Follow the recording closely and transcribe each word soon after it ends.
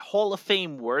Hall of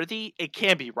Fame worthy, it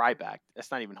can't be Ryback. That's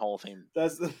not even Hall of Fame.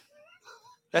 That's not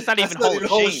even not Hall even of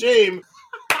Hall of Shame.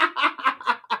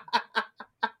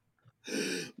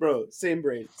 Shame. Bro, same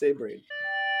brain.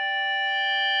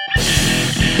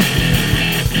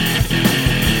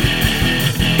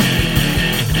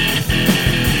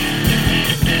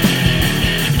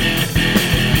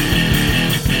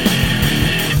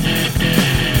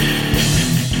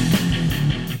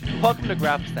 Welcome to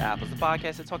Grapples to Apples, the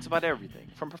podcast that talks about everything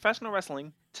from professional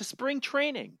wrestling to spring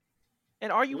training.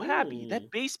 And are you happy that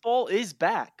baseball is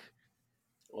back?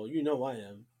 Oh, you know I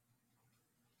am.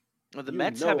 Well, the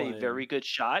Mets have a very good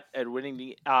shot at winning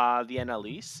the NL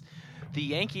East. The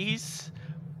Yankees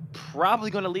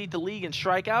probably going to lead the league in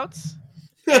strikeouts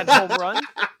and home runs.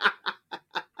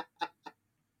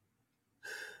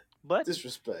 But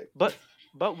disrespect. But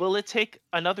will it take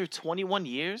another 21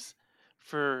 years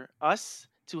for us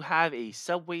to have a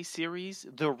Subway Series,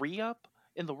 the re-up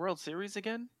in the World Series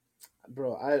again?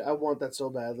 Bro, I want that so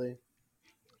badly.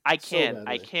 I can't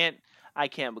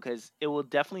because it will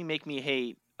definitely make me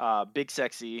hate Big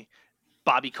Sexy,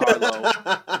 Bobby Carlo,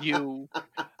 you,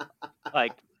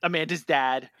 like Amanda's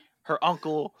dad, her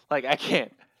uncle. Like, I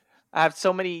can't. I have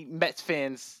so many Mets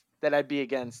fans that I'd be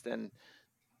against, and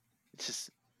it's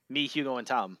just me, Hugo, and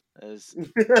Tom as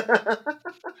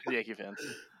Yankee fans.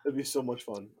 It'd be so much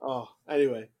fun. Oh,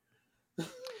 anyway,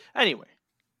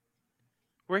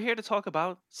 we're here to talk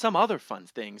about some other fun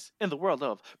things in the world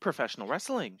of professional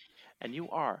wrestling. And you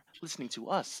are listening to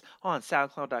us on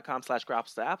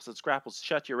SoundCloud.com/grapples to apples. It's Grapples,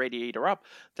 shut your radiator up.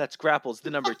 That's Grapples, the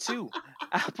number 2.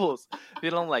 Apples. If you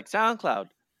don't like SoundCloud,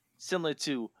 similar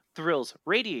to Thrills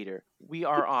Radiator, we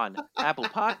are on Apple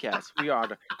Podcasts. We are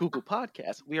on Google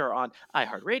Podcasts. We are on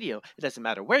iHeartRadio. It doesn't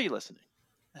matter where you're listening,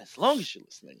 as long as you're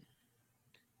listening.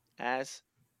 As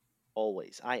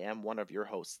always, I am one of your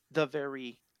hosts, the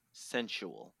very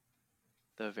sensual,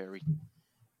 the very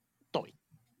toy,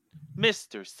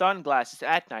 Mr. Sunglasses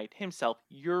at Night himself,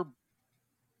 your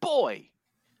boy,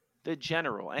 the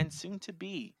general, and soon to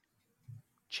be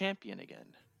champion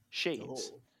again,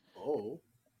 Shades.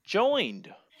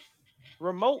 Joined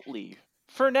remotely,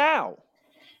 for now,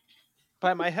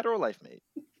 by my hetero life mate.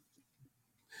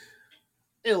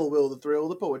 Ill Will the Thrill,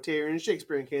 the Poetarian,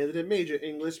 Shakespearean candidate, Major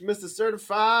English, Mr.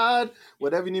 Certified.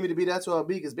 Whatever you need me to be, that's who I'll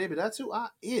be, because baby, that's who I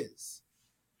is.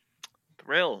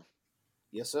 Thrill.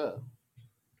 Yes, sir.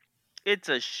 It's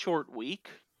a short week,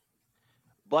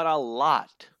 but a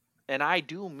lot, and I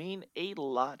do mean a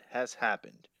lot, has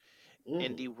happened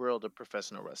in the world of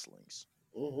professional wrestlings.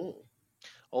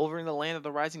 Over in the land of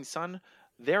the rising sun,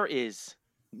 there is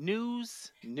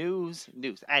news.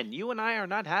 And you and I are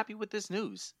not happy with this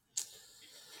news.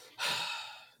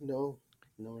 No,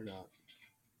 we're not.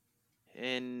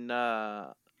 In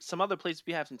some other places,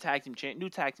 we have some new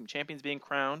tag team champions being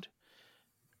crowned.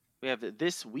 We have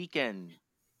this weekend,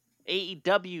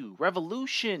 AEW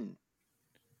Revolution.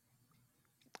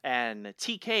 And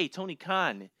TK, Tony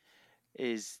Khan,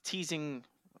 is teasing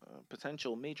a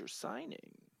potential major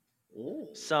signing. Ooh.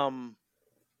 Some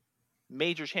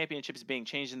major championships being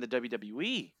changed in the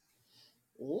WWE.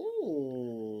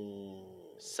 Ooh.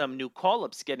 Some new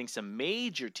call-ups getting some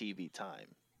major TV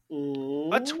time.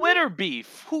 Ooh. A Twitter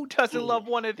beef. Who doesn't love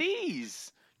one of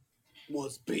these?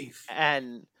 What's beef?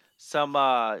 And some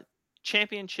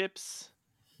championships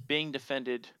being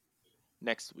defended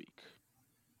next week.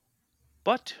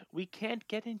 But we can't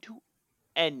get into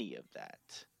any of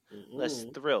that. Let's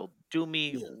Thrill. Do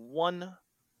me one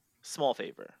small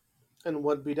favor. And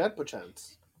what be that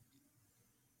perchance?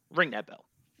 Ring that bell.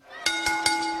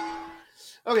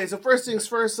 Okay, so first things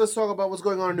first, let's talk about what's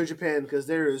going on in New Japan, because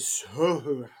there is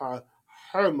so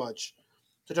much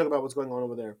to talk about what's going on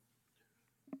over there.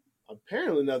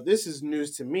 Apparently, now this is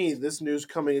news to me. This news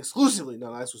coming exclusively,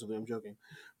 not exclusively, I'm joking.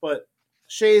 But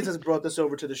Shades has brought this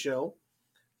over to the show.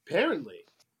 Apparently,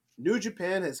 New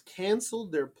Japan has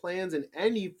canceled their plans and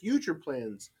any future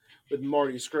plans with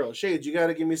Marty Scurll. Shades, you got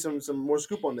to give me some more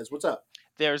scoop on this. What's up?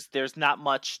 There's not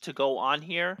much to go on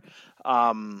here.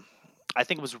 I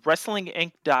think it was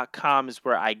WrestlingInc.com is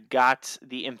where I got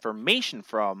the information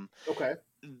from. Okay.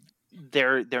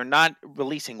 They're not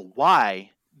releasing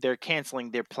why they're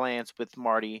canceling their plans with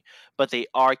Marty, but they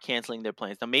are canceling their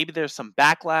plans. Now, maybe there's some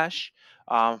backlash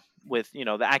with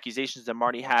the accusations that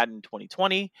Marty had in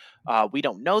 2020. We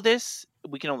don't know this.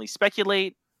 We can only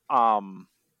speculate.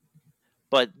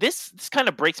 But this kind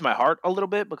of breaks my heart a little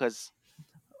bit because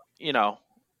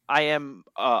I am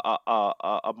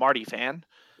a Marty fan,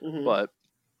 but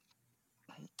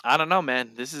I don't know,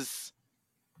 man. This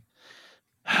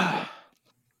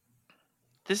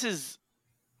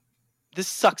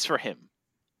sucks for him.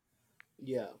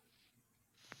 Yeah.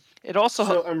 It also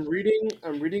So I'm reading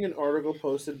an article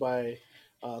posted by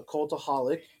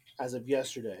Cultaholic as of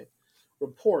yesterday.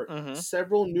 Report: hmm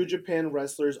several New Japan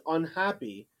wrestlers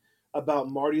unhappy about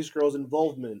Marty Scurll's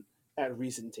involvement at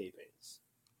recent tapings.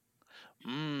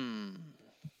 mm,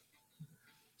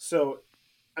 So,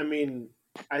 I mean,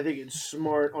 I think it's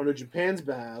smart on New Japan's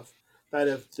behalf that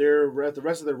if the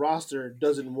rest of the roster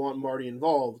doesn't want Marty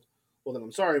involved, well then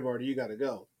I'm sorry, Marty, you got to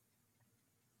go.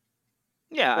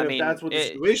 yeah, I And if mean, that's what the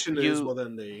situation is, you well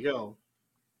then there you go.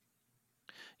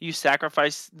 you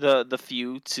sacrifice the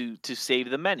few to save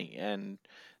the many, and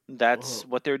Uh-huh. that's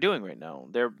what they're doing right now.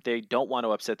 They don't want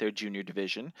to upset their junior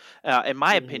division. In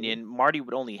my Hmm. opinion, Marty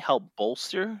would only help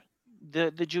bolster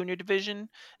the junior division,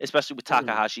 especially with Hmm.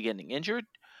 Takahashi getting injured.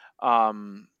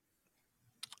 Um,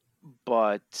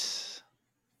 but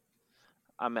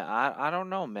I mean, I don't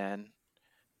know, man.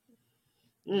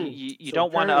 You So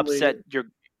don't want to upset apparently,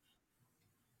 your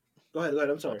go ahead.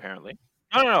 I'm oh, sorry. apparently.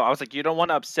 No. I was like, you don't want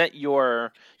to upset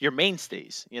your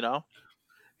mainstays, you know?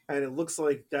 And it looks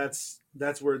like that's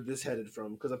where this headed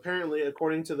from, because apparently,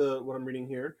 according to the what I'm reading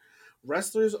here,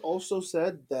 wrestlers also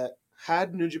said that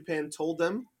had New Japan told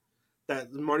them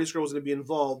that Marty Scurll was going to be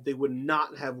involved, they would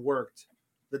not have worked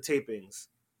the tapings.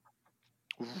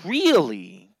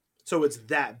 Really? So it's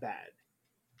that bad.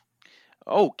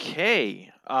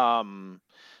 Okay.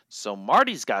 So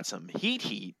Marty's got some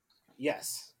heat.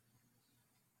 Yes,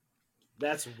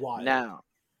 that's wild. Now,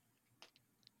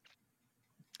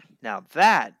 now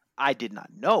that I did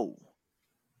not know.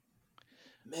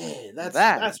 Man,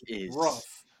 That that's is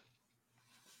rough.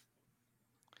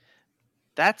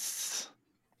 that's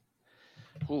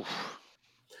oof.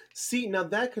 See, now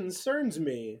that concerns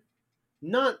me,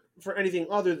 not for anything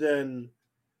other than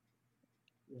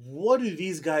what do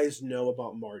these guys know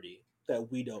about Marty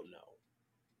that we don't know?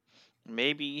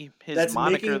 Maybe his That's moniker,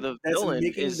 making the that's villain,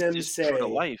 making is them is true to say,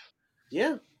 life.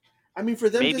 yeah. I mean, for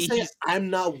them to Maybe say he's I'm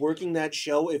not working that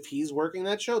show if he's working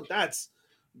that show, that's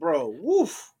bro,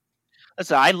 woof.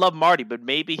 listen, I love Marty, but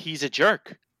maybe he's a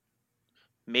jerk.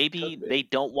 Maybe Could be. they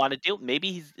don't want to deal.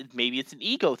 Maybe it's an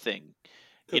ego thing.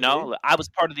 You Could be. know, I was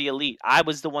part of the elite. I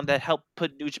was the one that helped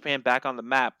put New Japan back on the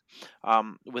map,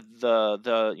 with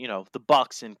the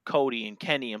Bucks and Cody and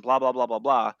Kenny and blah blah blah blah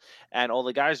blah, and all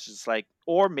the guys just like,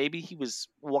 or maybe he was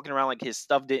walking around like his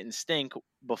stuff didn't stink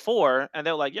before, and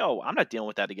they're like, "Yo, I'm not dealing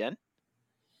with that again."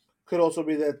 Could also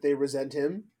be that they resent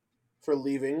him for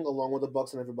leaving along with the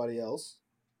Bucks and everybody else,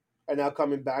 and now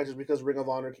coming back just because Ring of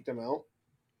Honor kicked him out.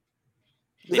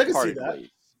 Because They I can see parted that. ways.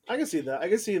 I can see that. I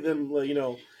can see them. Like,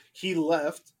 he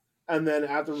left, and then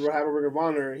after having Ring of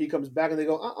Honor, he comes back, and they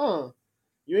go,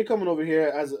 you ain't coming over here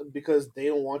as because they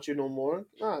don't want you no more.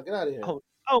 Nah, get out of here. Oh,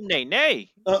 oh,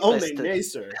 nay, you Oh, nay, missed it. nay,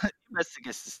 sir. You missed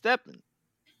against the stepping.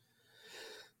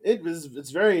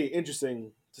 It's very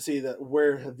interesting to see that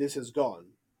where this has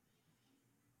gone.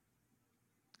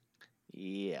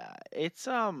 Yeah, it's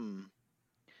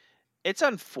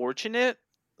unfortunate,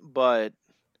 but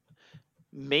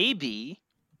maybe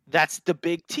that's the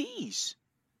big tease.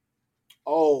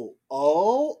 We'll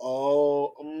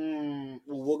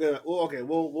get. Well, okay,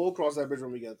 we'll cross that bridge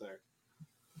when we get there.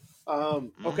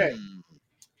 Okay, Mm.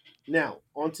 now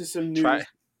onto some Try news.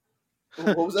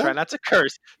 What was try that? not to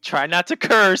curse. Try not to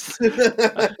curse.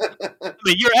 I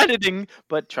mean, you're editing,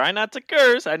 but try not to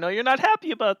curse. I know you're not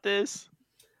happy about this.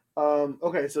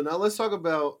 Okay, so now let's talk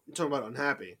about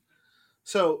unhappy.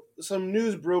 So some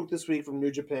news broke this week from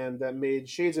New Japan that made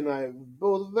Shades and I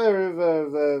both very, very,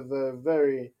 very, very,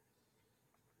 very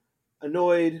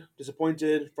annoyed,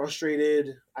 disappointed,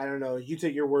 frustrated. I don't know. You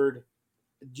take your word.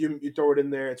 You throw it in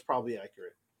there. It's probably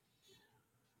accurate.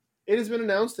 It has been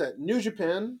announced that New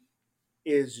Japan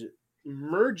is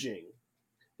merging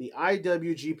the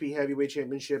IWGP Heavyweight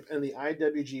Championship and the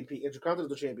IWGP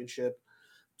Intercontinental Championship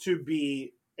to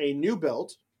be a new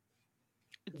belt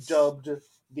It's dubbed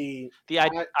the the I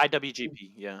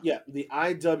IWGP. Yeah. yeah, the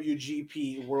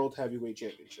IWGP World Heavyweight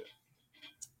Championship.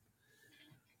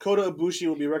 Kota Ibushi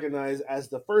will be recognized as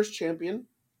the first champion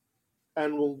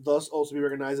and will thus also be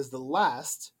recognized as the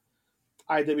last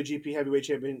IWGP Heavyweight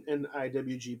Champion and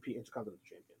IWGP Intercontinental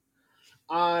Champion.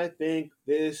 I think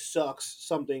this sucks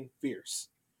something fierce.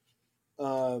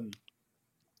 Um,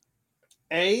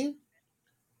 a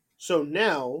so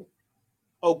now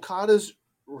Okada's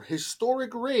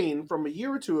historic reign from a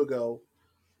year or two ago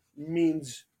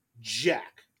means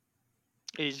jack.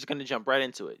 You're just gonna jump right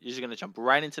into it. You're just gonna jump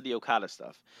right into the Okada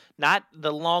stuff, not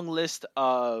the long list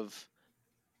of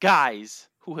guys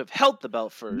who have held the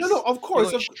belt No, first. of You're course.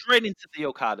 going straight into the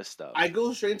Okada I stuff.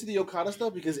 go straight into the Okada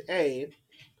stuff because A,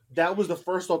 that was the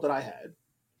first thought that I had,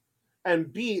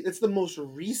 and B, it's the most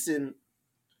recent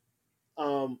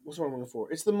what's what I'm looking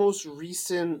for? It's the most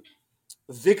recent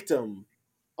victim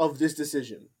of this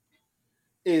decision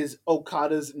is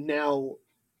Okada's now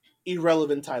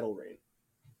irrelevant title reign.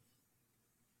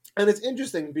 And it's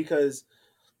interesting because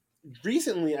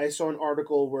recently I saw an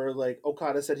article where like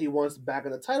Okada said he wants back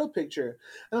in the title picture.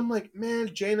 And I'm like,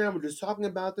 man, Jay and I were just talking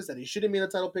about this, that he shouldn't be in the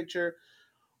title picture.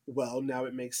 Well, now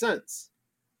it makes sense.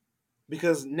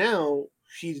 Because now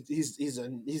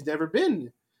he's never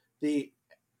been the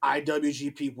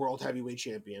IWGP World Heavyweight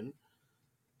Champion.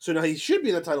 So now he should be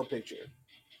in the title picture.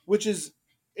 Which is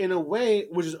in a way,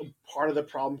 which is part of the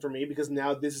problem for me because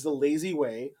now this is a lazy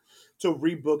way to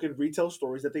rebook and retell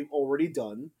stories that they've already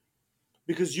done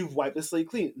because you've wiped the slate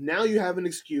clean. Now you have an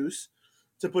excuse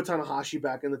to put Tanahashi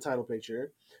back in the title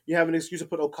picture. You have an excuse to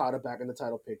put Okada back in the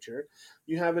title picture.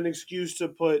 You have an excuse to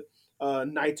put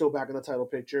Naito back in the title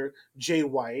picture, Jay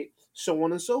White, so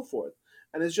on and so forth.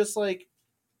 And it's just like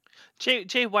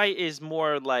Jay White is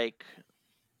more like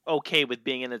okay with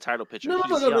being in the title picture. He's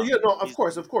no, young. yeah, no, of He's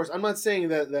course, of course. I'm not saying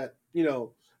that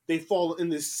they fall in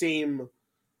the same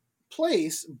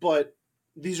place, but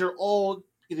these are all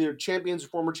either champions,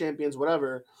 former champions,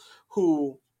 whatever,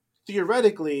 who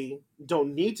theoretically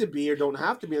don't need to be or don't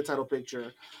have to be in the title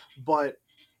picture, but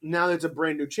now that it's a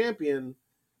brand new champion,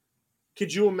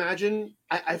 could you imagine?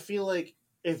 I feel like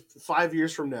if 5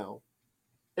 years from now,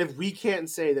 if we can't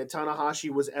say that Tanahashi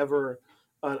was ever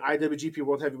an IWGP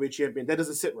World Heavyweight Champion, that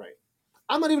doesn't sit right.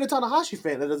 I'm not even a Tanahashi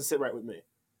fan. That doesn't sit right with me.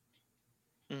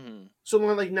 mm-hmm. So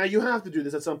like now you have to do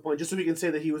this at some point just so we can say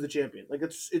that he was the champion. Like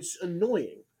it's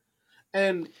annoying,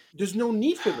 and there's no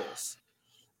need for this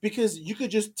because you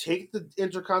could just take the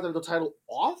Intercontinental title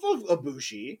off of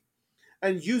Ibushi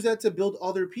and use that to build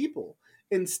other people.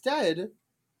 Instead,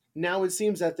 now it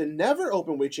seems that the never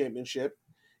openweight championship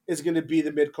is going to be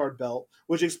the mid card belt,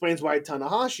 which explains why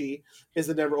Tanahashi is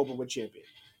the never openweight champion.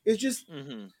 It's just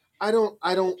Mm-hmm. I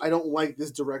don't like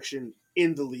this direction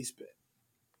in the least bit.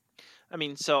 I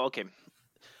mean, so okay.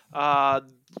 Uh,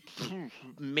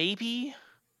 maybe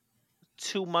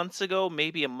 2 months ago,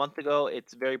 maybe a month ago.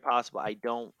 It's very possible. I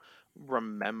don't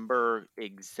remember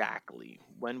exactly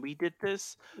when we did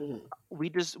this. Mm-hmm.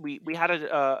 We had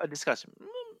a discussion.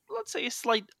 Let's say a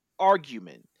slight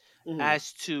argument Mm-hmm.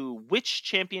 as to which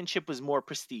championship was more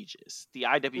prestigious, the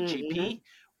Mm-hmm. IWGP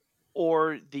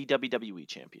or the WWE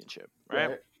championship, right?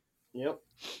 Right. Yep.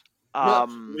 Well,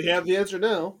 Um, we have the answer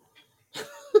now.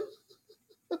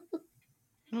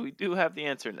 we do have the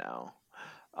answer now.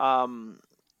 Um,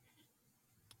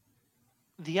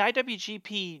 the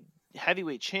IWGP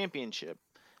Heavyweight Championship,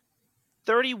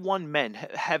 31 men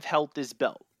have held this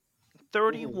belt. Mm-hmm.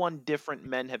 31 different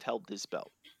men have held this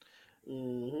belt.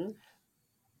 Mm-hmm.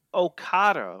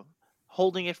 Okada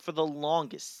holding it for the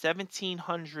longest,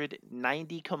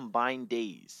 1,790 combined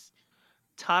days.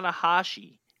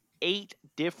 Tanahashi, 8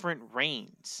 different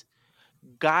reigns.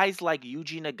 Guys like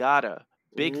Yuji Nagata,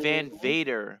 Big Van Mm-hmm.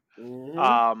 Vader,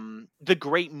 Mm-hmm. the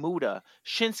Great Muta,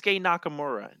 Shinsuke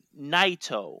Nakamura,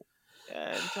 Naito,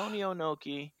 Antonio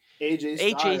Inoki, AJ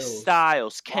AJ Styles,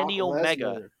 Styles, Brock Kenny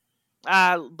Omega.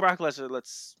 Lesnar. Brock Lesnar.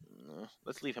 Let's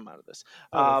leave him out of this.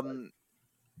 Okay, fine.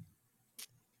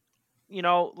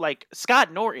 Like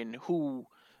Scott Norton, who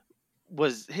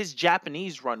was his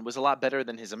Japanese run was a lot better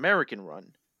than his American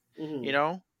run. You Mm-hmm.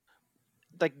 know,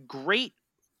 like great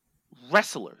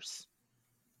wrestlers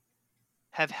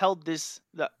have held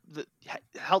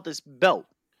held this belt.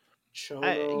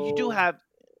 You do Chono. have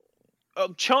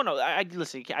Chono. I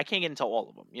listen. I can't get into all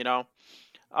of them.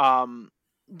 Um,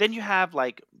 then you have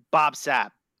like Bob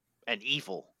Sapp and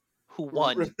Evil, who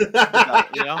won the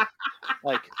belt.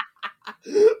 Like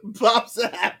Bob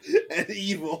Sapp and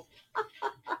Evil.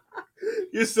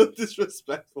 You're so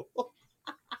disrespectful.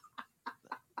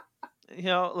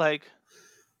 like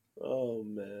Oh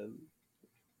man.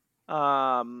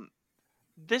 um,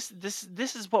 this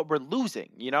is what we're losing.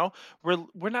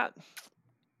 We're not.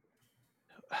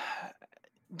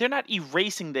 They're not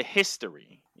erasing the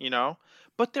history.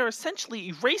 But they're essentially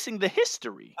erasing the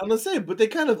history. I'm gonna say, but they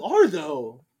kind of are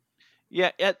though.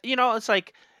 Yeah, it's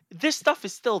like this stuff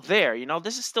is still there.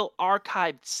 This is still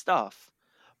archived stuff,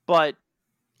 but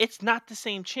it's not the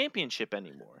same championship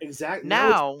anymore. Exactly.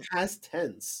 Now it's Now, past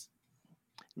tense.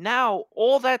 now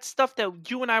all that stuff that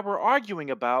you and I were arguing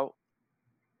about,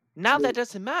 now that Moot.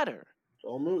 doesn't matter.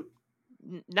 All moot.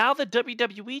 Now the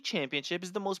WWE championship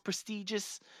is the most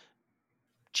prestigious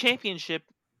championship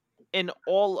in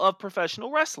all of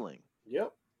professional wrestling.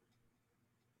 Yep.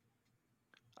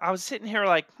 I was sitting here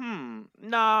like,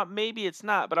 nah, maybe it's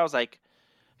not, but I was like,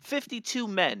 52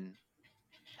 men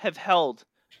have held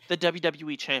the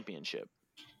WWE championship.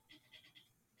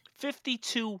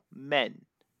 52 men.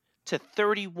 to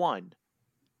 31.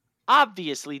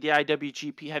 Obviously, the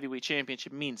IWGP Heavyweight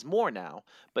Championship means more now,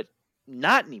 but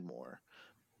not anymore.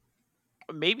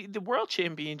 Maybe the World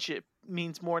Championship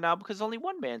means more now because only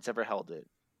one man's ever held it.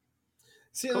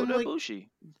 See, and I'm Kota like, Ibushi,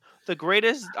 the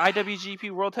greatest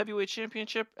IWGP World Heavyweight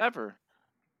Championship ever.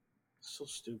 so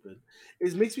stupid.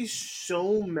 It makes me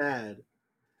so mad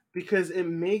because it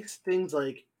makes things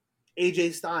like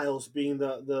AJ Styles being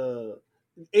the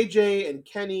AJ and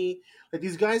Kenny, like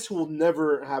these guys who will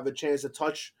never have a chance to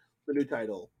touch the new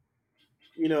title.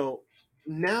 You know,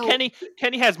 now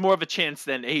Kenny has more of a chance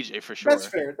than AJ for that's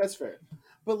sure. fair. That's fair.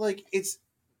 But like, it's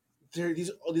there.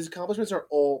 These accomplishments are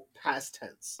all past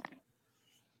tense.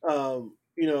 Nakamura,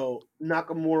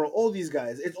 all these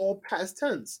guys, it's all past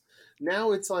tense.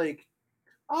 Now it's like,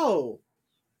 oh,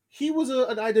 he was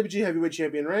an IWG heavyweight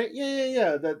champion, right?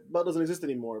 Yeah. That belt doesn't exist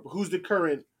anymore. But who's the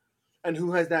current and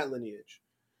who has that lineage?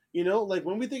 Like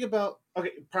when we think about,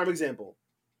 okay, prime example,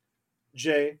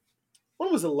 Jay,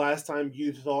 when was the last time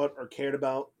you thought or cared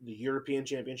about the European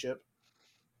Championship?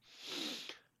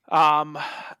 Um,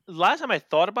 last time I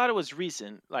thought about it was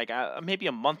recent, like maybe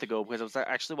a month ago, because I was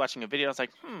actually watching a video. I was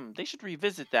like, they should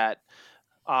revisit that.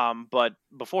 But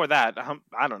before that,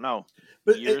 I don't know,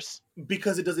 But years.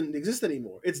 because it doesn't exist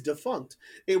anymore, it's defunct.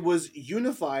 It was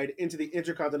unified into the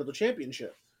Intercontinental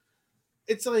Championship.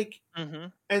 It's like, Mm-hmm.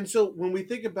 and so when we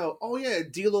think about, oh yeah,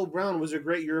 D'Lo Brown was a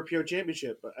great European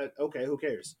Championship. But okay, who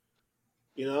cares?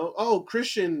 Oh,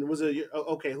 Christian was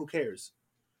okay. Who cares?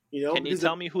 Can you Because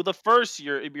tell me who the first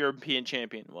European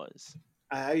champion was?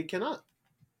 I cannot.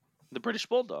 The British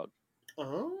Bulldog.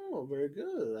 Oh, very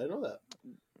good. I know that.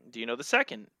 Do you know the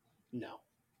second? No,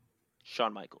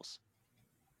 Shawn Michaels.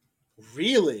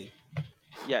 really.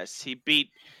 Yes, he beat.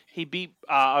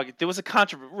 There was a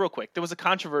controversy. Real quick, there was a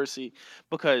controversy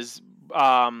because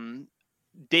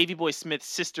Davy Boy Smith's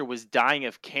sister was dying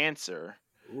of cancer,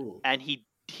 Ooh. and he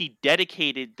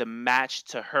dedicated the match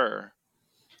to her.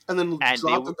 And then And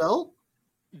drop the belt.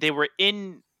 they were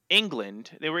in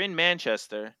England. They were in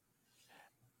Manchester,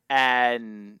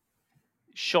 and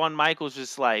Shawn Michaels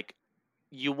was like,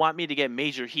 "You want me to get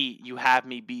major heat? You have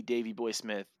me beat Davy Boy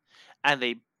Smith," and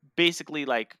they basically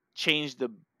like changed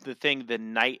the thing the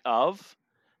night of.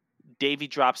 Davy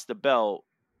drops the belt,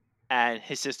 and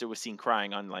his sister was seen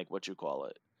crying on like what you call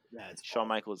it, That's Shawn awful.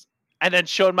 Michaels, and then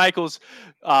Shawn Michaels,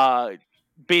 uh,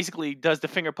 basically does the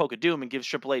finger poke of doom and gives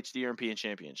Triple H the European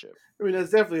Championship. I mean,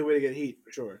 that's definitely a way to get heat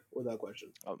for sure, without question.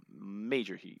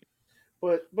 Major heat.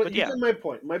 But But you yeah, get my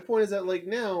point. My point is that like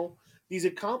now these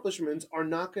accomplishments are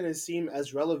not going to seem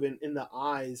as relevant in the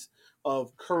eyes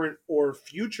of current or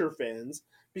future fans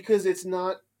because it's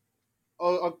not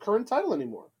a current title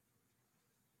anymore.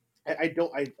 I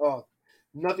don't.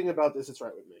 Nothing about this is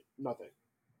right with me. Nothing.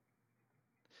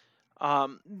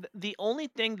 the only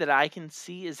thing that I can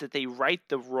see is that they right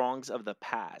the wrongs of the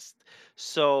past.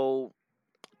 So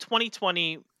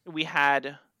 2020, we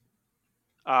had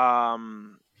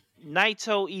um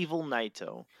Naito, evil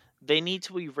Naito. They need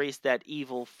to erase that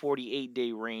evil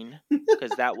 48-day reign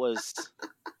because that was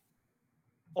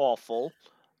awful.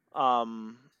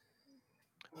 Um,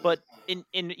 but in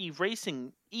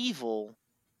erasing evil,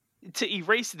 to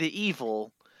erase the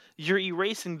evil, you're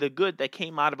erasing the good that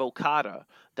came out of Okada.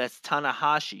 That's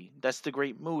Tanahashi. That's the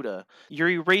Great Muda. You're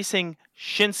erasing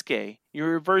Shinsuke.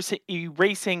 You're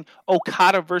erasing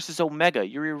Okada versus Omega.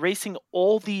 You're erasing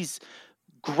all these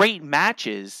great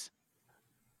matches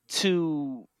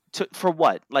to for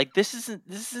what? Like this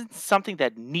isn't something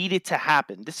that needed to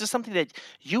happen. This is something that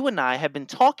you and I have been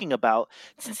talking about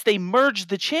since they merged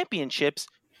the championships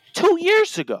 2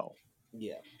 years ago.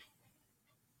 Yeah.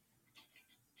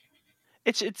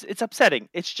 It's upsetting.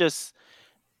 It's just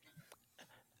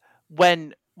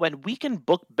when we can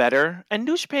book better, and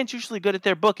New Japan's usually good at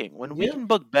their booking. When we Yeah. can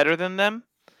book better than them,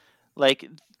 like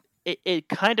it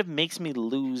kind of makes me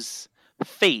lose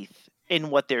faith in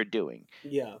what they're doing.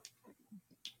 Yeah.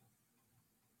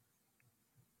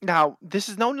 Now, this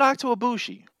is no knock to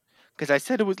Ibushi, because I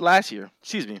said it was last year.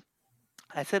 Excuse me.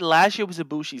 I said last year was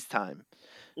Ibushi's time.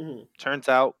 Hmm. Turns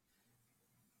out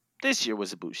this year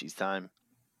was Ibushi's time.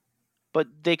 But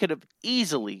they could have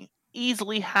easily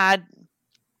had.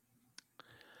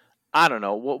 I don't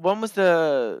know. When was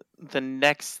the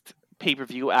next pay per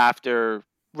view after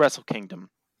Wrestle Kingdom?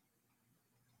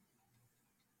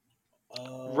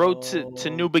 Road to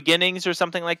New Beginnings or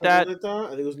something like Something that. like that. I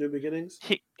think it was New Beginnings.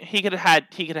 He could have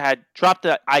had dropped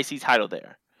the IC title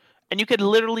there, and you could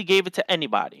literally gave it to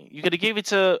anybody. You could have gave it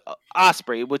to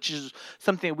Osprey, which is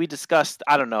something we discussed.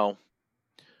 I don't know,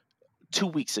 2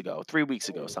 weeks ago, 3 weeks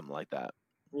ago, something like that.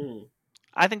 Mm.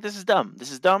 I think this is dumb.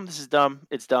 This is dumb. This is dumb.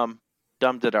 It's dumb.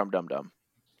 Dumb, da, dumb, dumb, dumb.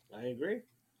 I agree.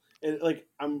 And like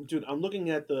I'm looking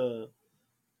at the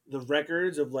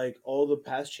records of like all the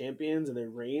past champions and their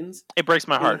reigns. It breaks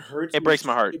my It heart. hurts It me. breaks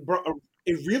my heart.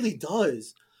 It really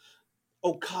does.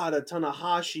 Okada,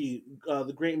 Tanahashi,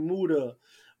 the Great Muda,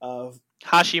 uh,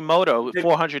 Hashimoto, Nick-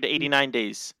 489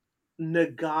 days.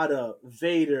 Nagata,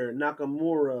 Vader,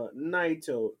 Nakamura,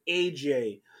 Naito,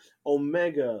 AJ,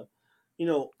 Omega. You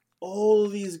know, all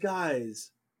these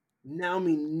guys now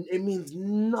mean it means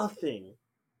nothing.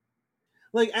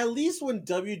 Like at least when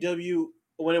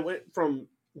it went from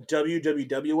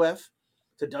WWF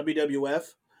to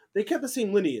WWF, they kept the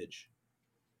same lineage.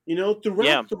 You know,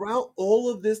 Yeah. throughout all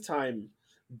of this time,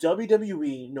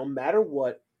 WWE, no matter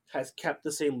what, has kept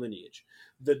the same lineage.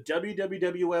 The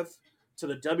WWF to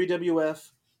the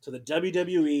WWF to the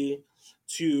WWE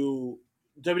to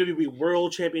WWE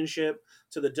World Championship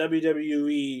to the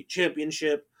WWE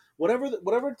Championship.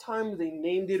 Whatever time they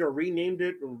named it or renamed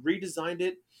it or redesigned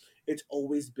it, it's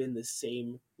always been the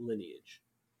same lineage.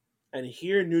 And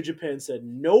here New Japan said,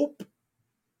 "Nope,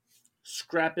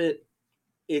 scrap it.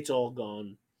 It's all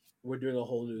gone. We're doing a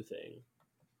whole new thing."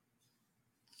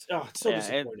 Oh, it's so Yeah,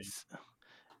 disappointing.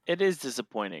 it is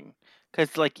disappointing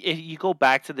because like if you go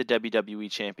back to the WWE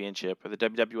Championship or the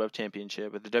WWF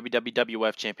Championship or the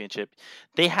WWF Championship,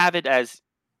 they have it as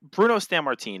Bruno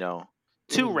Sammartino,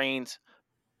 two Mm-hmm. reigns,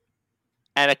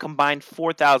 and a combined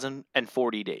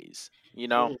 4,040 days. You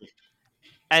know, Mm-hmm.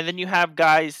 and then you have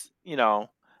guys,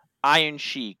 Iron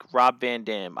Sheik, Rob Van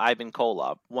Dam, Ivan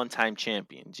Koloff, one-time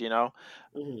champions.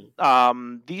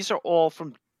 Mm-hmm. These are all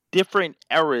from different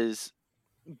eras,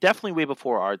 definitely way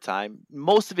before our time.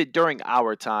 Most of it during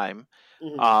our time.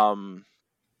 Mm-hmm. Um,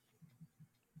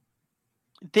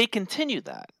 they continue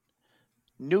that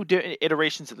new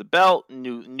iterations of the belt,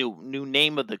 new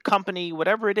name of the company,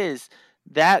 whatever it is.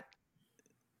 That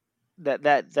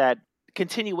that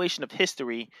continuation of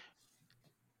history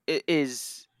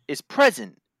is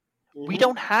present. We Mm-hmm.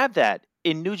 don't have that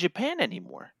in New Japan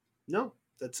anymore. No,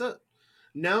 that's it.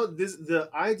 Now the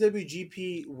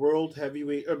IWGP World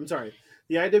Heavyweight. I'm sorry,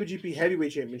 the IWGP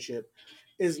Heavyweight Championship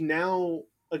is now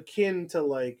akin to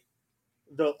like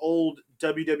the old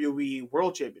WWE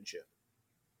World Championship.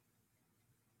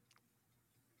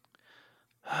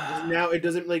 Because now it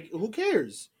doesn't like who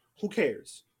cares? Who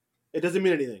cares? It doesn't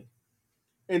mean anything.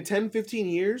 In 10, 15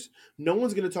 years, no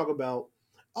one's going to talk about,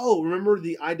 oh, remember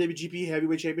the IWGP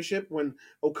Heavyweight Championship when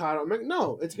Okada. I'm like,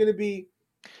 no, it's going to be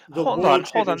the Hold on, World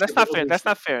hold on. That's Championship with not fair. That's Ibushi.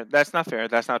 not fair. That's not fair.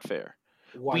 That's not fair.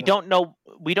 Why We not? don't know.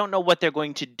 We don't know what they're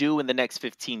going to do in the next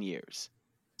 15 years.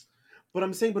 But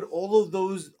I'm saying, but all of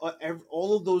those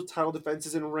title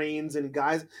defenses and reigns and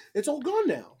guys, it's all gone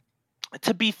now.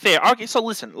 To be fair, okay. So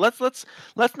listen, let's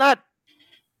not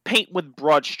paint with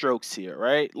broad strokes here,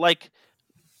 right? Like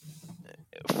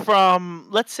from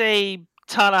let's say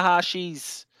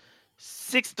Tanahashi's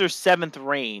sixth or seventh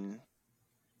reign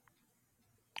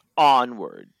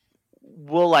onward,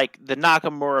 will like the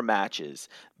Nakamura matches,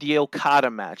 the Okada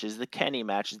matches, the Kenny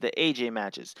matches, the AJ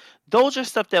matches. Those are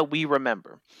stuff that we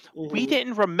remember. We Mm-hmm.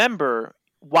 didn't remember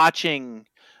watching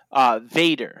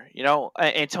Vader,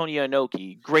 Antonio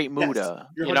Inoki, Great Yes, Muda.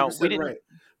 you're 100 We percent didn't right.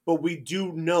 But we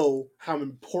do know how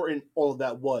important all of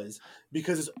that was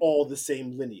because it's all the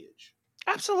same lineage.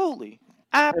 absolutely,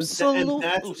 And absolute.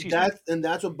 Oh, excuse me.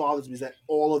 that's what bothers me is that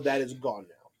all of that is gone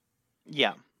now.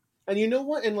 Yeah, And you know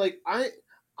what? And like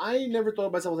I never thought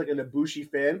of myself as like an Ibushi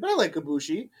fan, but I like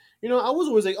Ibushi. You know, I was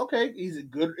always like, okay, he's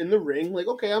good in the ring. Like,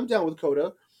 okay, I'm down with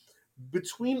Kota.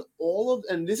 Between all of,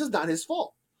 and this is not his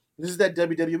fault. This is that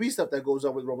WWE stuff that goes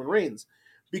on with Roman Reigns.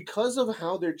 Because of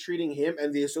how they're treating him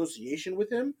and the association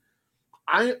with him,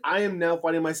 I am now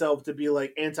finding myself to be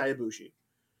like anti Ibushi.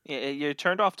 you're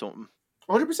turned off to him.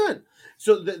 100%.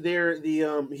 So they're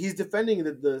the he's defending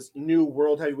the new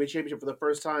World Heavyweight Championship for the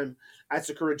first time at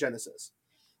Sakura Genesis.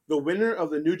 The winner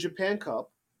of the New Japan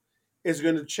Cup is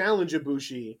going to challenge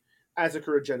Ibushi at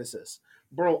Sakura Genesis.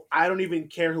 Bro, I don't even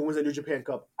care who wins the New Japan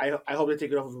Cup. I hope they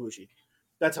take it off of Ibushi.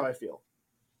 That's how I feel.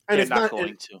 And They're it's not not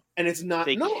going to. and it's not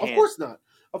They no, of can't. course not.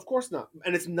 Of course not.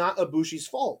 And it's not Ibushi's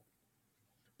fault.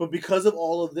 But because of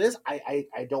all of this, I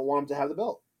don't want him to have the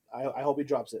belt. I hope he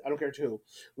drops it. I don't care to who.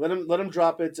 Let him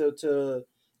drop it to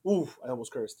ooh, I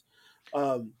almost cursed.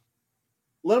 Um,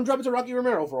 let him drop it to Rocky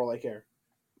Romero for all I care.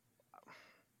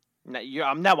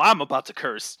 Now I'm about to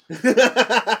curse.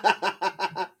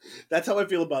 That's how I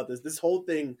feel about this. This whole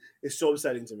thing is so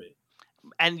upsetting to me.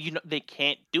 And they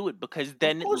can't do it because Of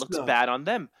then it course looks not. bad on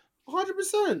them.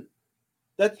 100%.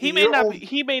 That He may you're not be all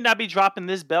he may not be dropping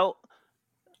this belt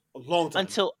a long time.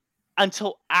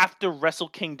 until after Wrestle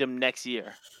Kingdom next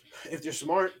year. If they're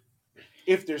smart,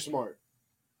 if they're smart.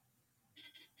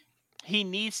 He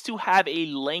needs to have a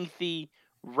lengthy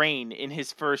reign in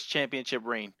his first championship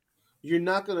reign. You're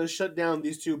not gonna shut down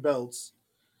these two belts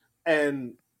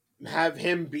and have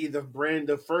him be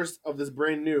the first of this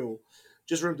brand new,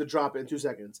 just for him to drop it in 2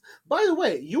 seconds. By the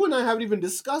way, you and I haven't even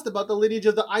discussed about the lineage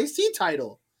of the IC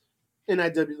title in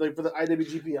IW, like for the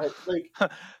IWGP.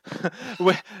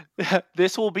 Like,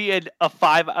 This will be a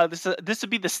 5. This would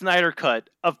be the Snyder cut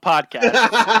of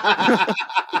podcasts.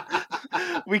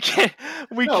 we can't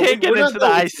we no, can't get we're not into the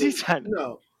going IC to. title.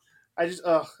 No, I just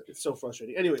it's so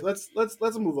frustrating. Anyway, let's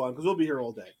move on because we'll be here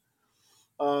all day.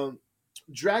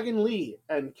 Dragon Lee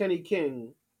and Kenny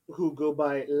King, who go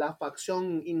by La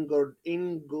Facción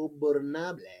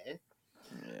Ingobernable, Yeah,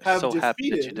 have so happy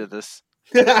that you defeated did this.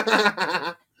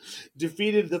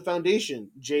 defeated the Foundation,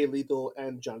 Jay Lethal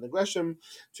and Jonathan Gresham,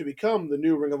 to become the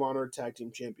new Ring of Honor Tag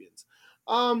Team Champions.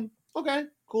 Okay,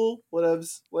 cool,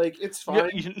 whatevs. Like, it's Yeah,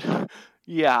 fine.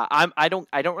 yeah. I don't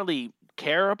really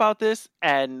care about this,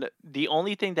 and the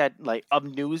only thing that like of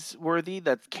newsworthy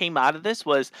that came out of this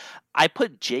was I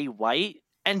put Jay White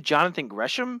and Jonathan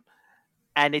Gresham,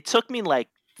 and it took me like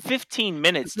 15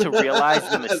 minutes to realize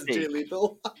the As Jay mistake.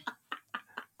 Lethal.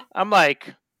 I'm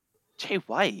like, Jay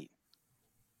White,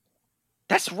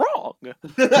 that's wrong.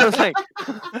 I was like,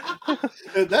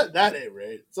 that ain't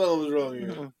right. Something was wrong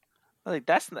here. like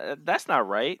that's not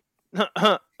right.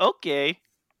 Okay.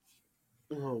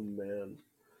 Oh man.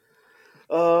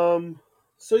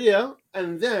 So yeah,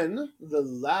 and then the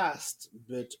last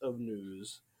bit of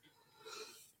news.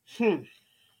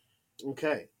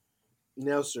 Okay.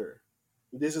 Now, sir,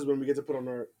 this is when we get to put on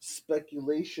our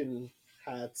speculation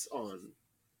hats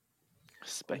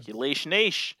Speculation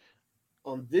ish.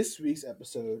 on this week's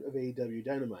episode of AEW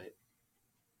Dynamite.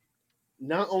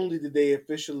 Not only did they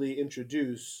officially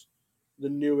introduce the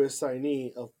newest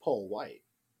signee of Paul White,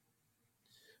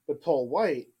 but Paul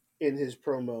White, in his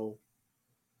promo,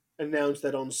 announced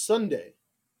that on Sunday,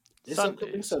 this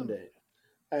upcoming Sunday,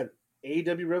 at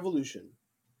AEW Revolution,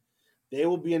 they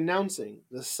will be announcing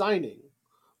the signing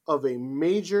of a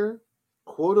major,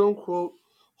 quote unquote,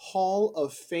 Hall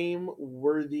of Fame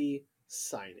worthy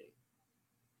signing.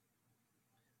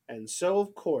 And so,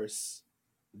 of course,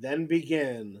 then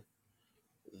began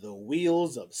the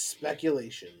wheels of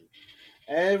speculation.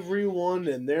 Everyone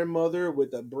and their mother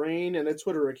with a brain and a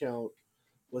Twitter account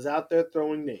was out there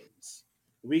throwing names.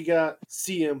 We got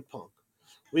CM Punk.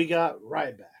 We got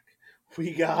Ryback.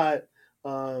 We got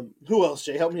who else?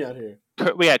 Jay, help me out here.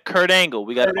 We got Kurt Angle.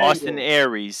 We got Kurt Austin Angle.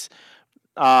 Aries.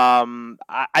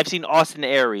 I've seen Austin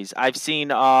Aries. I've seen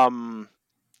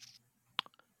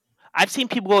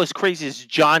people go as crazy as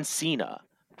John Cena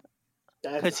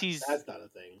because That's not a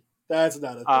thing. That's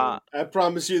not a uh thing. I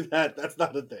promise you that's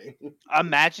not a thing.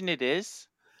 imagine it is.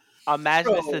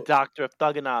 Imagine it's the Bro, doctor of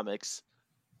thugonomics.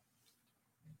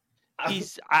 I,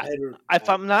 He's I don't. if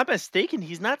I'm not mistaken,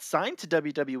 he's not signed to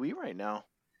WWE right now.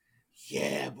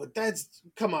 Yeah, but that's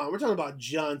come on. We're talking about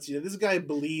John Cena. This guy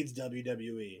bleeds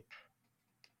WWE.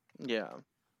 Yeah.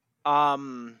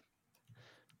 Um.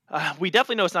 We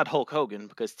definitely know it's not Hulk Hogan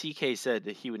because TK said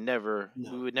that he would never,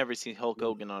 No, we would never see Hulk no,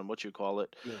 Hogan on what you call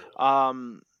it. no.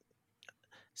 Um,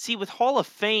 See, with Hall of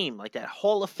Fame, like that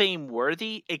Hall of Fame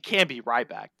worthy, it can't be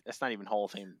Ryback. That's not even Hall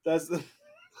of Fame. That's the,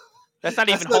 That's not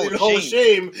that's even not Hall even of Hall of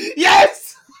Shame. Shame.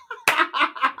 Yes,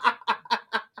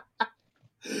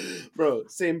 bro.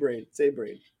 Same brain. Same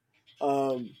brain.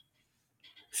 Um.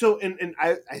 So and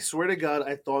I swear to God,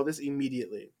 I thought this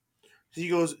immediately. He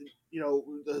goes,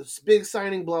 this big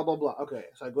signing, blah blah blah. Okay,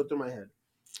 so I go through my head.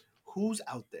 Who's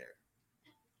out there?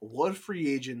 What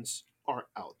free agents are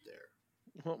out there?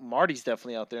 Well, Marty's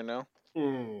definitely out there now.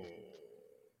 Hmm.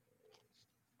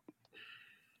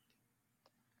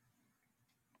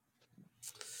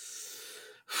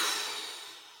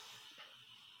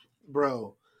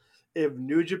 Bro, if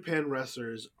New Japan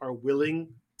wrestlers are willing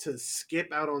to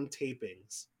skip out on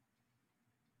tapings,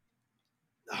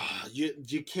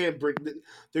 you can't bring.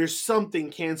 There's something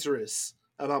cancerous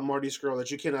about Marty Scurll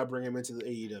that you cannot bring him into the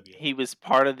AEW. He was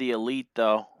part of the elite,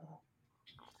 though.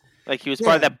 Like he was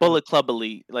part of Yeah, that Bullet Club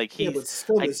elite. Like but he's,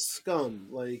 scum I, is scum.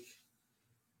 Like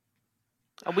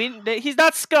he's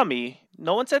not scummy.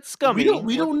 No one said scummy.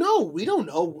 we don't know. We don't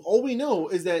know. All we know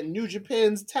is that New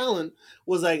Japan's talent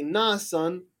was like, nah,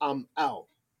 son, I'm out.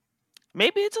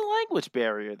 Maybe it's a language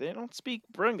barrier. They don't speak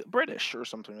British or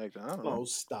something like that. I don't know. Oh,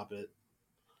 stop it.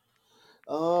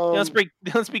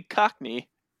 They don't speak Cockney.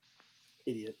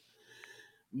 Idiot.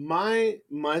 My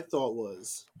thought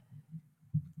was,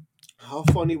 how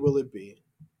funny will it be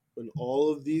when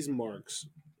all of these marks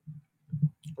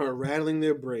are rattling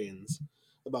their brains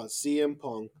about CM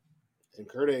Punk and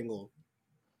Kurt Angle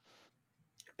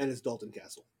and it's Dalton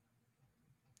Castle?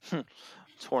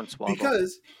 Torn swabble.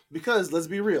 Because let's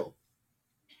be real,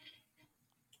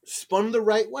 spun the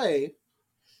right way,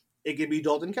 it could be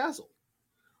Dalton Castle.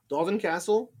 Dalton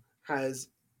Castle has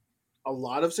a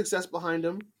lot of success behind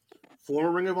him,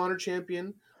 former Ring of Honor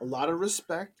champion, a lot of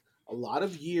respect, a lot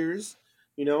of years.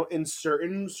 You know, in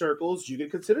certain circles, you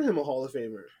could consider him a Hall of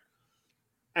Famer.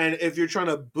 And if you're trying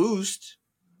to boost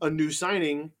a new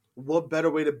signing, what better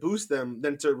way to boost them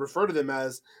than to refer to them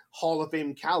as Hall of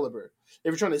Fame caliber?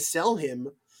 If you're trying to sell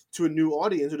him to a new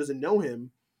audience who doesn't know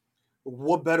him,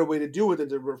 what better way to do it than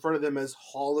to refer to them as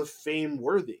Hall of Fame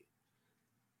worthy?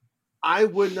 I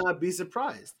would not be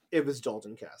surprised if it's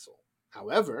Dalton Castle.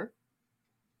 However,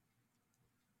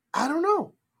 I don't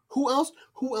know. Who else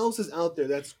is out there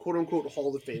that's quote unquote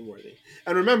Hall of Fame worthy?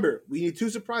 And remember, we need two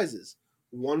surprises.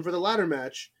 One for the ladder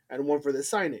match and one for the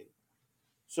signing.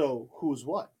 So who's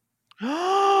what?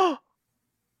 Oh,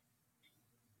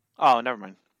 never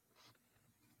mind.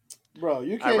 Bro,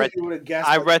 you I can't read hit me with a gas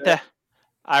I like read that. that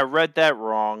I read that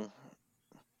wrong.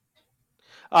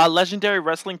 Legendary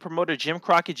wrestling promoter Jim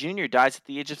Crockett Jr. dies at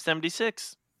the age of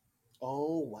 76.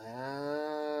 Oh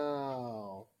wow.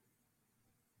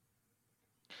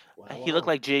 Wow, He looked wow.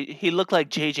 like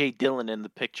JJ Dillon in the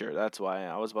picture. That's why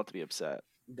I was about to be upset.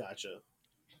 Gotcha.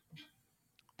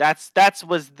 That's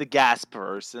was the gasp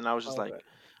verse, and I was just Okay. like,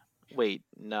 wait,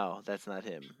 no, that's not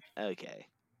him. Okay.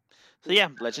 So yeah,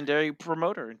 legendary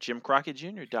promoter Jim Crockett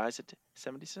Jr. dies at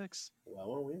 76. Wow,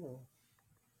 wow, wow.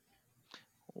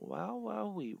 Wow, wow,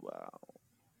 wee, wow.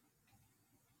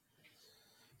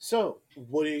 So,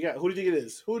 what do you got? Who do you think it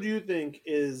is? Who do you think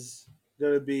is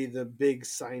gonna be the big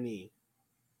signee?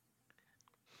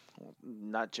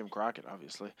 Not Jim Crockett,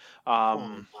 obviously.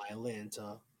 Oh my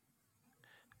Lanta.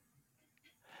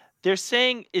 They're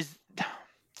saying is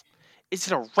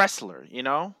it a wrestler? You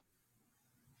know,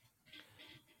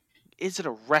 is it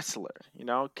a wrestler? You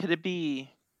know, could it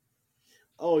be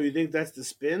Oh, you think that's the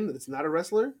spin? That it's not a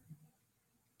wrestler?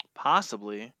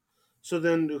 possibly So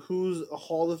then, who's a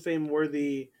Hall of Fame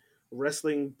worthy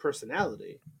wrestling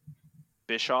personality?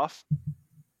 Bischoff?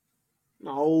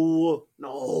 No,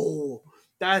 no.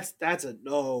 That's a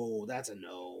no. That's a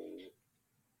no.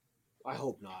 I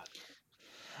hope not.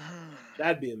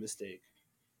 That'd be a mistake.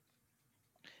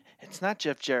 It's not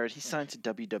Jeff Jarrett. He signed to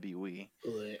WWE.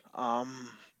 Ugh,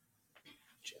 Um,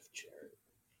 Jeff Jarrett.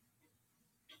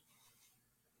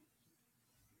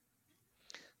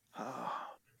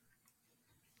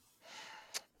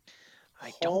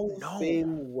 I Hall don't of know.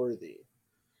 Fame worthy.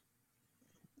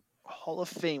 Hall of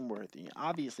Fame worthy.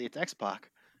 Obviously, it's X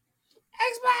Pac.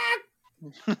 X-Pac!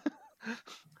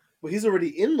 But he's already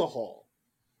in the Hall.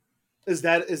 Is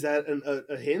that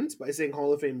a hint by saying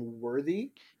Hall of Fame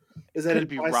worthy? Is that Could it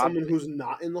be imply someone who's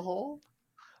not in the Hall?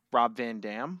 Rob Van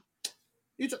Dam?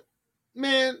 You t-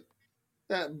 Man,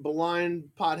 that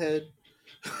blind pothead.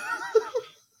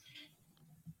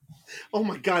 Oh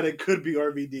my god, it could be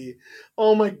RVD.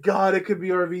 Oh my god, it could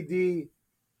be RVD.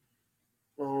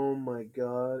 Oh my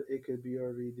god, it could be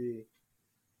RVD.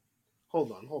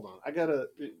 Hold on. I gotta.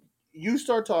 You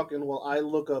start talking while I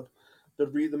look up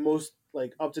the most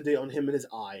like up to date on him and his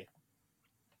eye.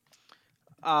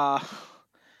 Uh,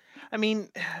 I mean,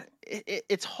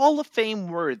 it's Hall of Fame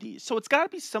worthy, so it's got to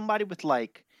be somebody with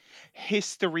like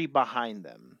history behind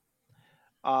them.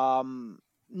 Um,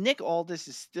 Nick Aldis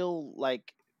is still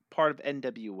like part of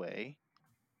NWA,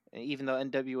 and even though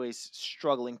NWA is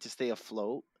struggling to stay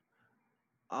afloat.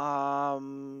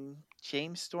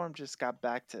 James Storm just got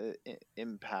back to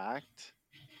Impact.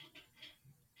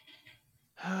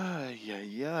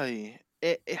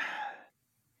 Yeah.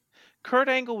 Kurt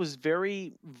Angle was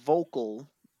very vocal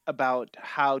about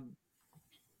how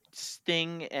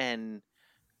Sting and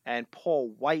Paul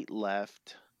White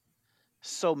left.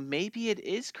 So maybe it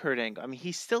is Kurt Angle. I mean,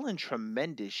 he's still in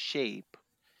tremendous shape.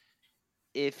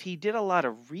 If he did a lot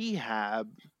of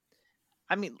rehab,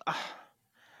 I mean,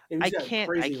 And I he's got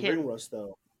can't. I crazy can't. ring rust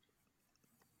though.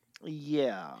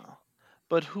 Yeah,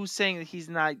 but who's saying that he's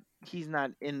not? He's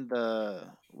not in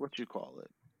the what you call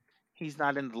it. He's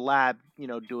not in the lab,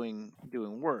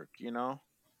 doing work.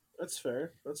 That's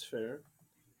fair. That's fair.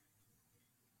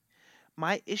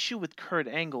 My issue with Kurt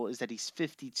Angle is that he's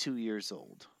 52 years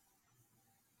old.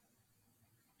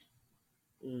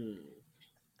 Mm.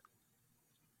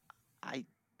 I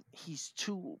he's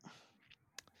too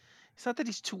It's not that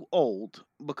he's too old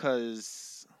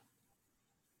because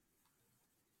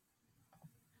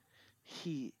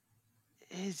he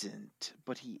isn't,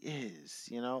 but he is,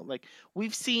 Like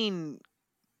we've seen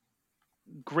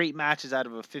great matches out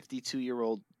of a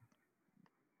 52-year-old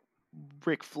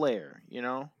Ric Flair.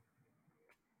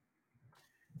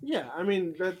 Yeah, I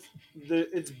mean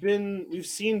we've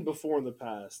seen before in the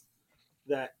past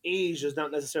that age does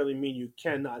not necessarily mean you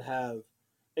cannot have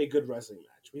a good wrestling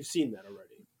match. We've seen that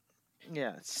already.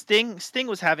 Yeah, Sting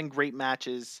was having great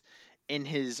matches in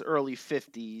his early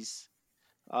 50s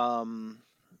um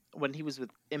when he was with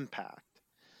Impact.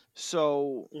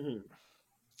 So Hmm.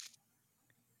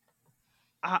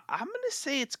 I'm going to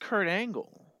say it's Kurt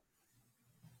Angle.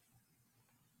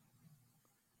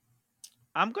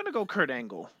 I'm going to go Kurt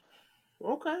Angle.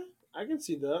 Okay, I can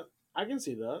see that. I can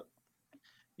see that.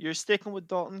 You're sticking with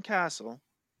Dalton Castle.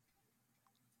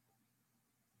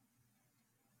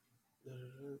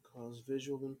 Cause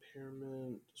visual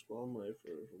impairment as well. My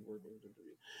for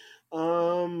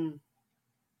working.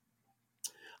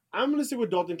 I'm gonna stick with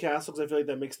Dalton Castle because I feel like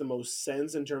that makes the most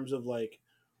sense in terms of like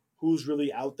who's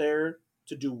really out there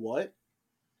to do what.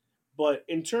 But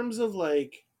in terms of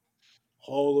like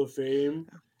Hall of Fame,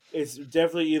 it's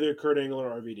definitely either Kurt Angle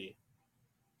or RVD.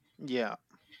 Yeah.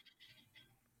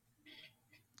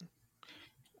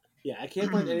 Yeah, I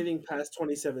can't find anything past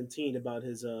 2017 about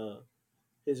his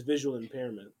visual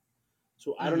impairment.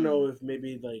 So I don't know Mhm. if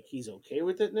maybe like he's okay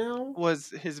with it now. Was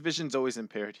his vision's always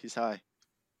impaired. He's high.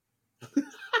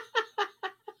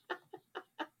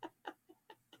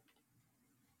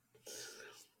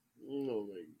 Oh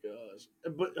my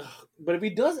gosh! But if he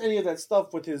does any of that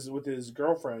stuff with his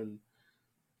girlfriend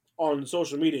on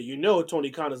social media, you know Tony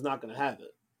Khan is not going to have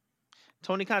it.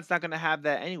 Tony Khan's not going to have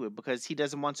that anyway because he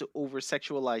doesn't want to over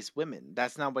sexualize women.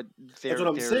 That's not what That's what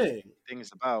I'm their saying. thing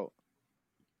is about.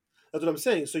 That's what I'm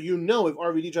saying. So you know if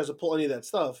RVD tries to pull any of that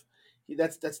stuff,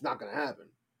 that's not going to happen.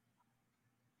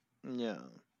 Yeah.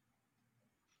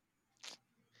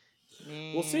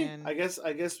 We'll see. Man. I guess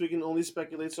we can only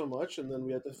speculate so much, and then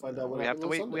we have to find out No, what we have happens to on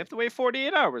wait. We Sunday. have to wait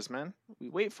 48 hours, man. We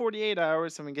wait 48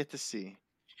 hours and we get to see.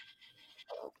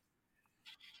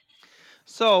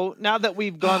 So now that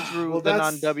we've gone through Well, the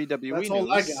non that's WWE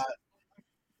all I news, got.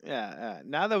 yeah,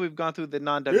 now that we've gone through the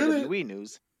non Hit it. WWE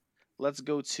news, let's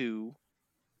go to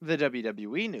the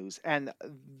WWE news and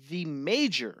the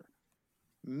major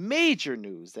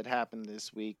news that happened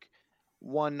this week.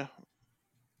 One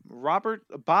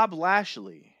Bob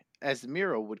Lashley, as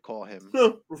Miro would call him,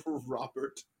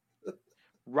 Robert.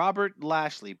 Robert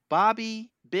Lashley, Bobby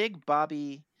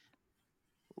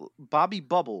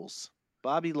Bubbles,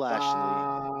 Bobby Lashley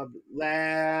Bob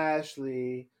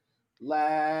Lashley.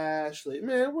 Lashley.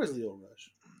 Man, where's Leo Rush?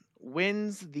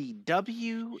 wins the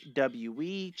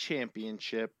WWE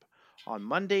Championship on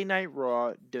Monday Night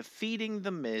Raw, defeating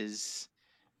The Miz.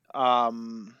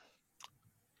 Um,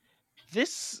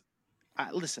 this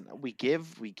listen, we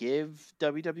give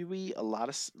WWE a lot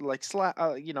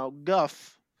of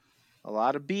guff, a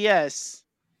lot of BS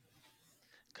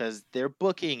because their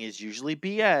booking is usually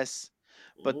BS.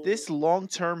 But Mhm. this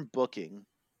long-term booking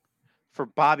for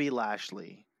Bobby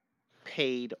Lashley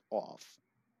paid off.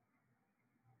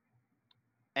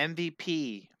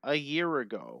 MVP a year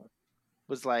ago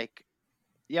was like,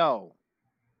 "Yo,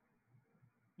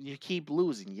 you keep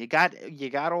losing. You got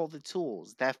all the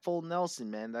tools. That full Nelson,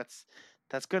 man, that's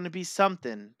gonna be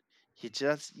something. You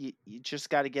just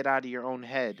got to get out of your own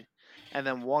head." And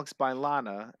then walks by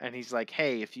Lana, and he's like,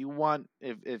 "Hey, if you want,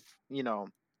 if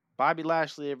Bobby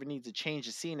Lashley ever needs to change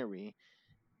the scenery,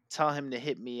 tell him to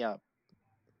hit me up."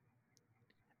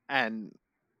 And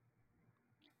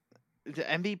the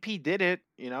MVP did it.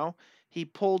 He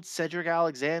pulled Cedric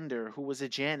Alexander, who was a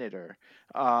janitor,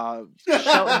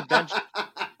 Shelton Bench.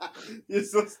 You're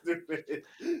so stupid.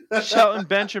 Shelton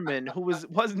Benjamin, who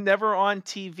was never on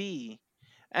TV,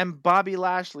 and Bobby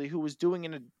Lashley, who was doing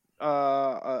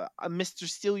a Mr.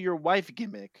 Steal Your Wife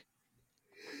gimmick,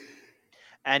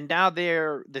 and now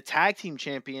they're the tag team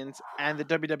champions and the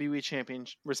WWE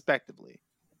champions respectively.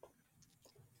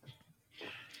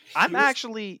 I'm here's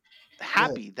actually Go ahead.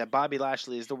 happy that Bobby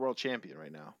Lashley is the world champion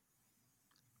right now.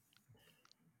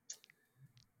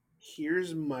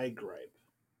 Here's my gripe.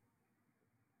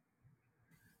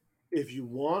 If you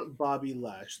want Bobby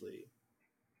Lashley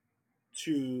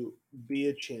to be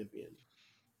a champion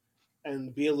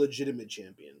and be a legitimate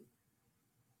champion,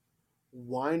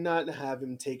 why not have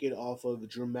him take it off of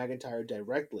Drew McIntyre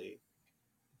directly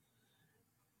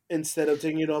instead of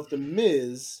taking it off the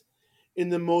Miz in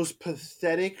the most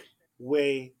pathetic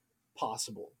way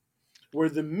possible? Where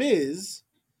the Miz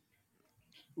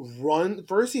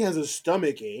first he has a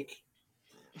stomach ache,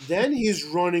 then he's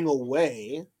running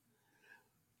away.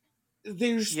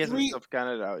 There's He gets three himself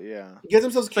counted out. Yeah, gets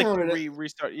themselves it's like counted.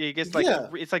 restart. Yeah, he gets like Yeah,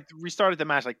 it's like restarted the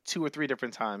match like 2 or 3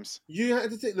 different times. you have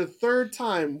to take the third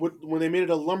time when they made it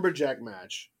a lumberjack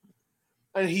match,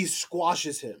 and he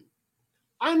squashes him.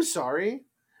 I'm sorry.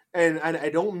 And I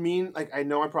don't mean like I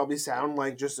know I probably sound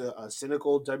like just a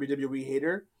cynical WWE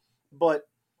hater, but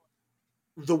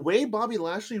the way Bobby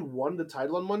Lashley won the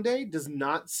title on Monday does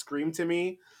not scream to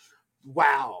me,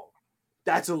 wow,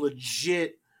 that's a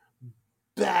legit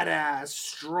badass,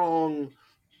 strong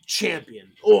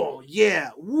champion. Oh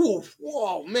yeah, woof,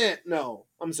 whoa, man. No,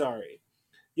 I'm sorry.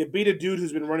 You beat a dude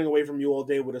who's been running away from you all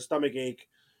day with a stomach ache,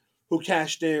 who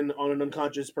cashed in on an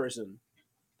unconscious person.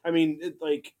 I mean,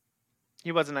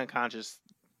 He wasn't unconscious.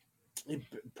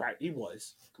 he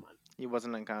was. Come on, He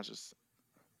wasn't unconscious.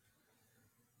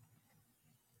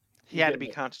 He you had to get be my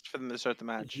conscious for them to start the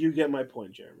match. you get my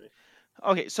point, Jeremy.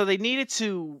 Okay, so they needed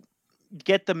to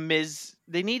get the Miz.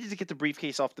 They needed to get the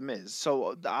briefcase off the Miz.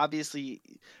 So obviously,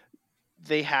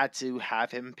 they had to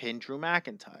have him pin Drew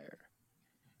McIntyre.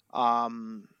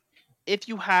 Um, if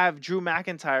you have Drew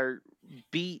McIntyre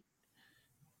beat,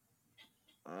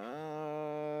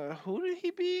 who did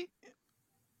he beat?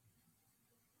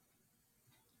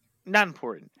 Not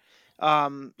important.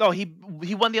 Oh, he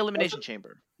won the Elimination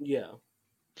Chamber. Yeah.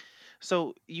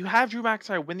 So you have Drew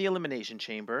McIntyre win the Elimination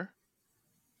Chamber,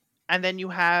 and then you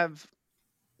have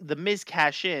the Miz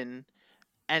cash in,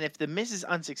 and if the Miz is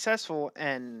unsuccessful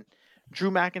and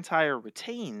Drew McIntyre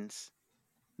retains,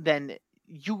 then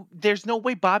there's no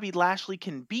way Bobby Lashley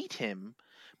can beat him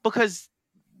because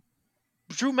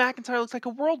Drew McIntyre looks like a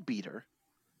world beater.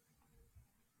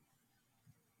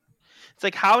 It's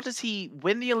like, how does he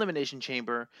win the Elimination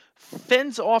Chamber,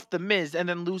 fends off the Miz, and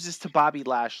then loses to Bobby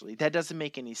Lashley? That doesn't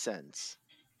make any sense.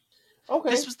 Okay,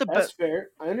 This was the that's best.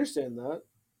 fair. I understand that.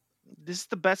 This is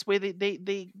the best way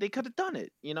they could have done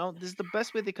it. This is the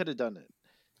best way they could have done it.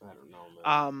 I don't know, man.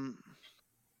 Um,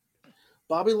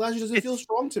 Bobby Lashley doesn't feel it's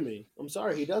strong to me. I'm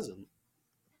sorry, he doesn't.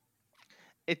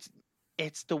 it's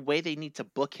it's the way they need to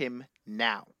book him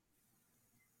now.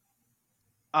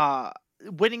 Uh,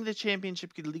 Winning the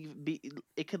championship could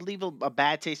leave a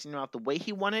bad taste in your mouth. The way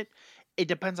he won it, it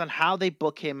depends on how they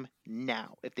book him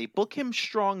now. If they book him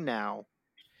strong now,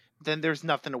 then there's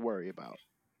nothing to worry about.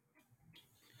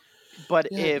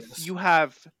 But Yeah, I if guess. you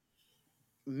have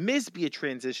Miz be a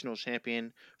transitional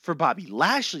champion, for Bobby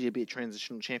Lashley to be a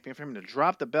transitional champion, for him to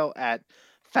drop the belt at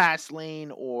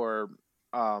Fastlane or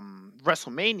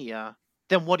WrestleMania,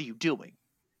 then what are you doing?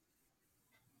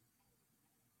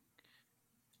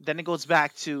 Then it goes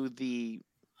back to the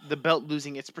belt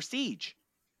losing its prestige.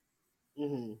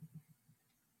 Hmm.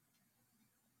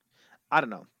 I don't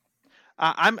know.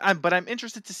 But I'm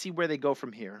interested to see where they go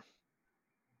from here.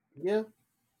 Yeah,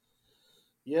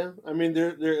 yeah. I mean,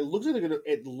 it looks like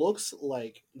it looks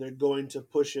like they're going to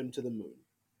push him to the moon,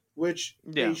 which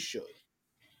they Yeah, should.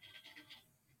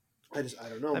 I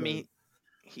don't know, I man. mean,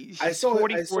 he's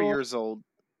 44 I saw. years old.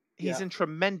 He's Yeah. in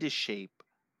tremendous shape.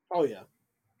 Oh yeah,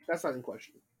 that's not in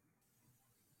question.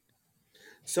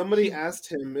 Somebody He,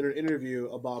 asked him in an interview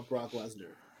about Brock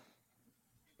Lesnar,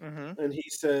 hmm and he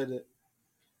said,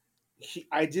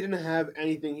 I didn't have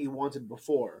anything he wanted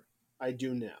before. I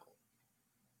do now.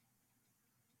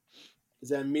 Does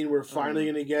that mean we're finally mm.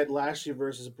 going to get Lashley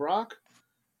versus Brock?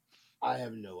 I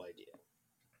have no idea.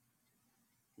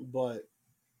 But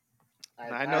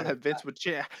I know that I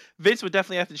Vince would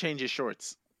definitely have to change his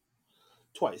shorts.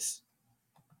 twice.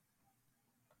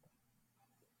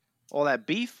 All that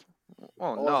beef.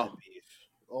 Oh All that no. beef.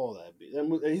 All that beef.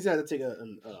 And he's had to take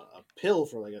a pill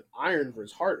for like an iron for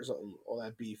his heart or something. All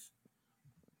that beef.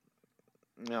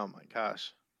 Oh my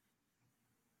gosh.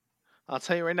 I'll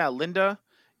tell you right now, Linda,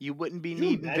 you wouldn't be Can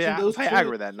you needing imagine those two?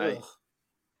 Viagra that night. Ugh.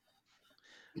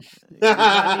 You would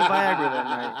not need Viagra that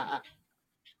night.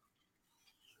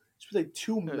 It's like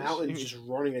two mountains You just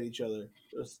running at each other.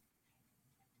 Just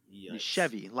be yikes.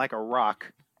 Chevy like a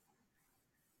rock.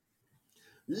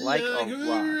 Like a Like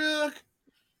rock. a rock.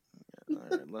 All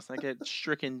right, let's not get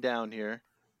stricken down here.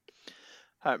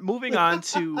 All right, moving on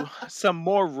to some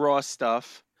more Raw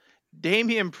stuff.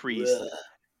 Damian Priest Ugh.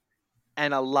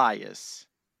 and Elias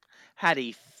had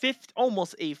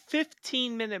almost a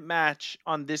 15-minute match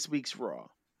on this week's Raw.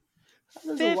 How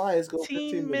does Elias go 15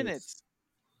 15 minutes? minutes.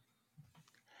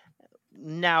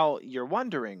 Now you're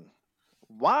wondering,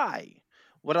 why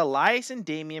would Elias and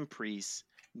Damian Priest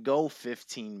go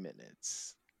 15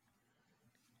 minutes?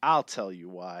 I'll tell you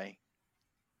why.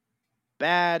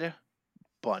 Bad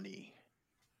Bunny.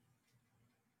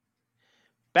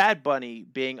 Bad Bunny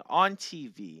being on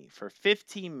TV for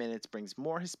 15 minutes brings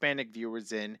more Hispanic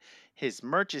viewers in. His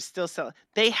merch is still selling.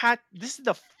 This is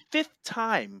the fifth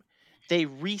time they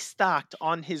restocked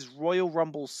on his Royal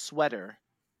Rumble sweater.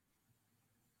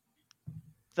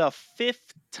 The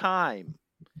fifth time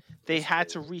they That's had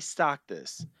to crazy. restock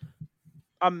this.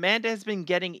 Amanda has been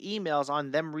getting emails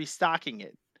on them restocking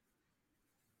it.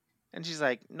 And she's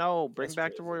like, "No, bring That's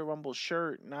back the crazy. Royal Rumble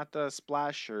shirt, not the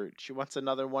Splash shirt. She wants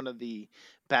another one of the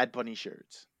Bad Bunny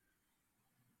shirts.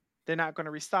 They're not going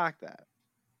to restock that."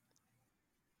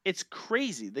 It's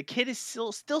crazy. The kid is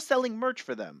still selling merch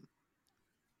for them.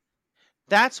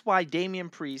 That's why Damian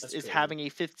Priest That's is crazy. having a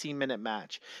 15-minute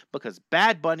match, because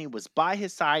Bad Bunny was by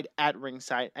his side at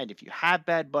ringside. And if you have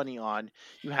Bad Bunny on,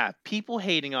 you have people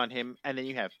hating on him, and then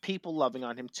you have people loving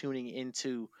on him tuning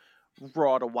into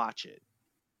Raw to watch it.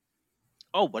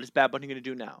 Oh, what is Bad Bunny going to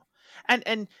do now?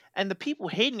 And the people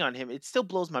hating on him, it still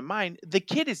blows my mind. The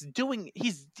kid is doing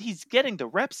he's getting the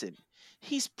reps in.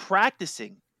 He's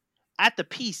practicing at the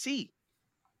PC.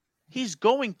 He's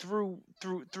going through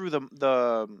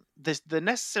the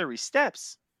necessary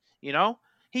steps, you know?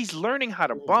 He's learning how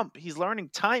to Mhm. bump. He's learning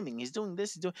timing. He's doing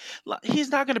this. He's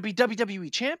not going to be WWE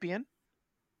champion,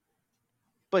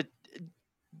 but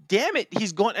damn it,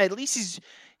 he's going. At least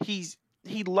he's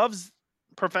he loves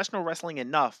professional wrestling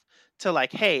enough to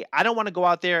like, hey, I don't want to go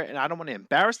out there and I don't want to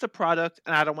embarrass the product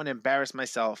and I don't want to embarrass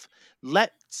myself.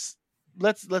 Let's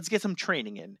let's get some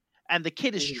training in. And the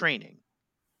kid is Mhm. training.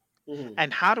 Mhm.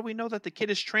 And how do we know that the kid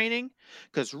is training?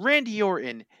 Because Randy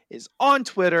Orton is on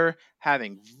Twitter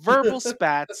having verbal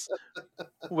spats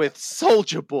with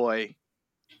Soldier Boy.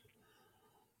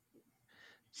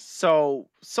 So Oh,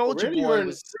 Soldier Boy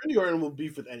was Randy Orton will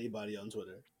beef with anybody on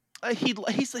Twitter. he's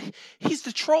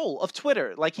the troll of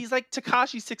Twitter. Like he's like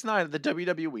Takashi 69 of the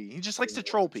WWE. He just The likes to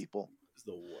troll worst. people. It's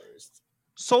the worst.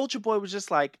 Soldier Boy was just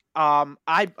like,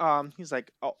 he's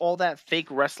like, all that fake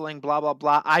wrestling, blah blah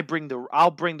blah. I'll bring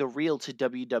the real to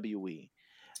WWE.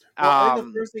 Well, I think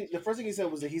Um, the first thing he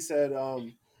said was that he said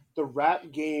the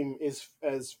rap game is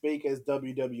as fake as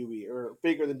WWE or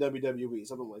faker than WWE,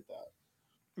 something like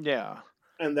that. yeah,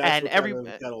 And that's and what kind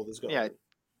of got all this yeah, going.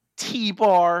 T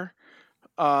Bar,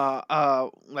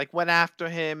 like went after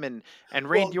him, and Well,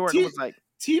 Randy Orton was like,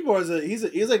 T-Bar's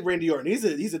he's like Randy Orton. He's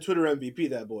a Twitter MVP.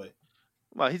 That boy.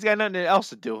 well, he's got nothing else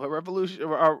to do.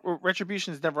 Or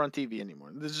Retribution is never on TV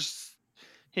anymore. There's just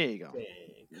here you go.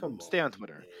 Dang, come Stay on on,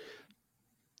 Twitter.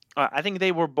 man. I think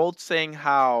they were both saying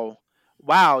how,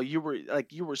 wow, you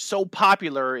were so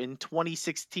popular in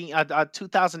 2016,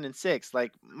 2006.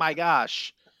 Like my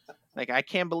gosh, like I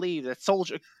can't believe that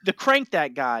Soldier, the Crank,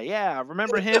 that guy. Yeah,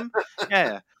 remember him?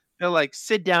 Yeah. They're like,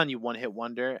 sit down, you one hit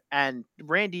wonder. And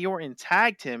Randy Orton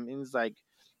tagged him and was like,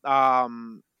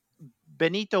 um,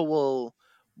 Benito will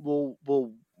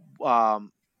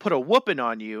put a whooping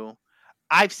on you.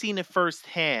 I've seen it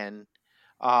firsthand.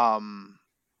 Um,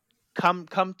 come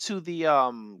to the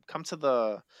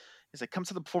it's like come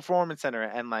to the performance center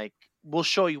and like we'll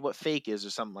show you what fake is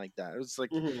or something like that. It was like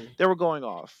Hmm. they were going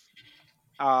off.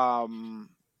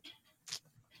 Um,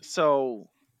 so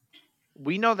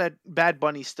we know that Bad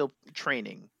Bunny's still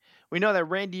training. We know that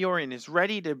Randy Orton is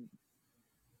ready to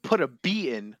put a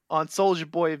beating on Soldier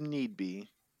Boy if need be.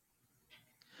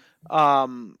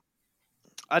 Um,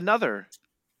 another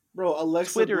Bro,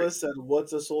 Alexa Twitter. Bliss said,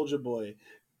 "What's a Soldier Boy?"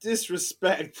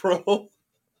 Disrespect, bro.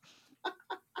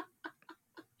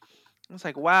 It's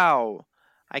like, wow,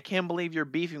 I can't believe you're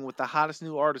beefing with the hottest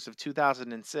new artist of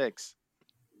 2006.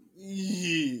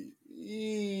 Yee.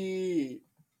 Yee.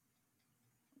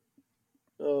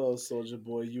 Oh, Soldier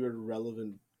Boy, you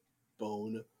irrelevant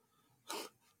bone.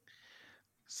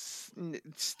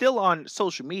 Still on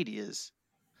social medias,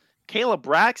 Kayla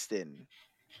Braxton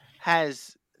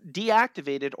has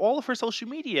deactivated all of her social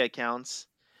media accounts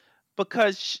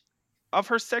because of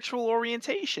her sexual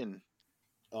orientation.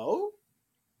 Oh,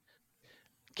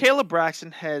 Kayla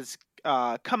Braxton has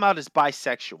come out as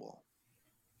bisexual,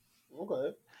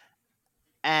 okay.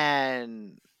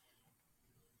 and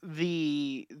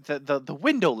the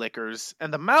window lickers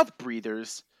and the mouth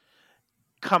breathers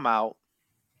come out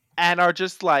and are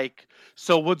just like,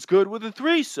 so what's good with a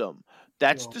threesome?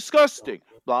 That's No, disgusting.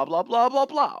 Blah blah blah blah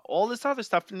blah. All this other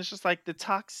stuff, and it's just like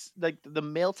like the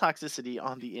male toxicity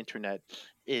on the internet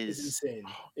it's is insane.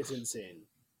 It's insane.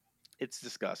 it's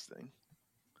disgusting.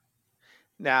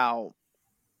 Now,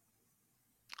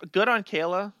 good on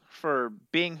Kayla for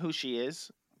being who she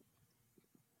is.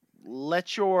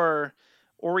 Let your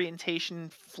orientation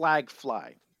flag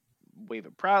fly. Wave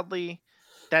it proudly.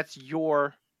 That's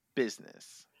your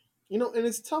business. And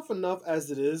it's tough enough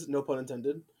as it is. No pun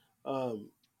intended. Um,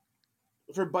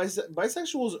 for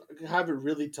bisexuals have it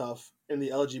really tough in the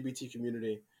LGBT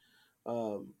community.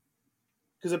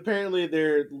 Because apparently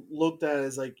they're looked at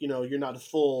as like you're not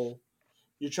full.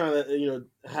 You're trying to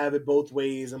have it both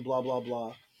ways and blah blah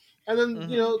blah. And then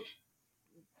Hmm.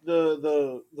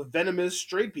 the venomous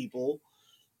straight people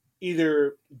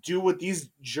either do what these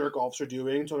jerk offs are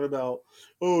doing, talking about,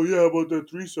 oh yeah, about the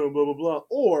threesome, blah blah blah,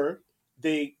 or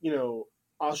they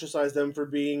ostracize them for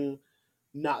being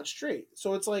not straight.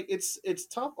 So it's like it's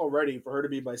tough already for her to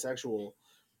be bisexual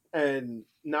and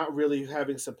not really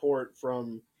having support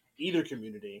from either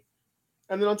community.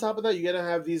 And then on top of that, you gotta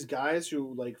have these guys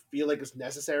who like feel like it's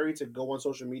necessary to go on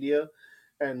social media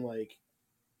and like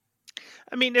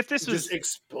I mean, if this just was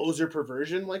expose your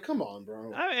perversion. Like, come on,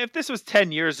 bro. if this was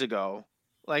 10 years ago,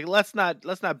 like let's not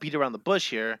beat around the bush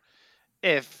here.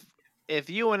 If if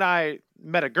you and I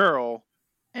met a girl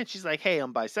and she's like, "Hey,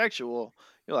 I'm bisexual,"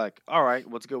 you're like, "All right,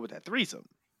 what's good with that threesome?"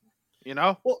 You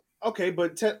know? Well, okay,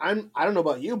 but I don't know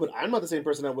about you, but I'm not the same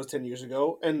person I was 10 years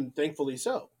ago, and thankfully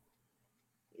so.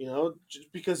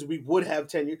 Just because we would have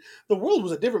 10 years, the world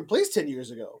was a different place 10 years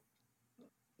ago.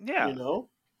 You Yeah. know,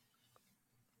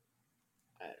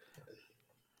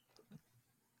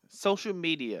 Social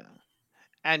media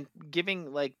and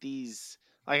giving like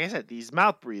I said, these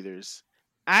mouth breathers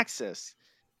access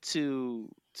to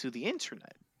the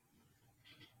internet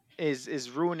is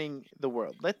ruining the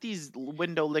world. Let these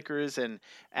window lickers and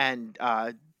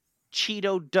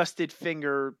Cheeto dusted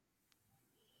finger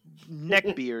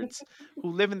neckbeards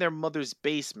who live in their mother's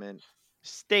basement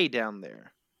stay down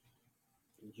there.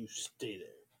 you stay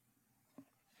there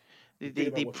They and think they,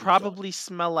 about they what you've done. probably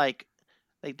smell like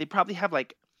they probably have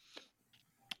like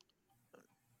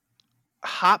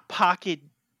hot pocket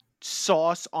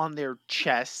sauce on their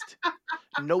chest,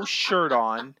 no shirt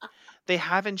on. They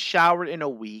haven't showered in a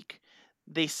week.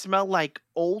 They smell like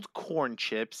old corn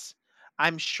chips.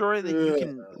 I'm sure that you Ugh.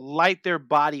 can light their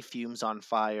body fumes on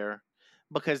fire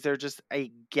because they're just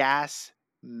a gas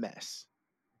mess.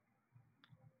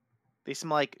 They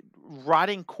smell like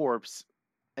rotting corpse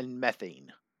and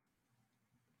methane.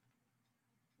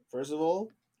 First of all,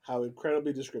 how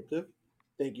incredibly descriptive.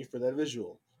 Thank you for that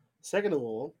visual. Second of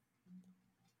all,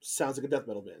 sounds like a death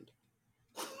metal band.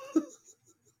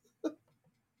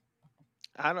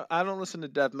 I don't listen to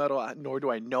death metal, nor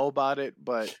do I know about it,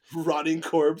 but Rotting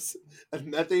corpse and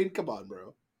methane. Come on,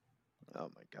 bro.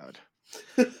 oh my god.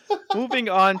 Moving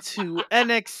on to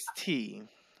NXT.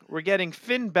 We're getting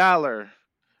Finn Balor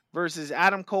versus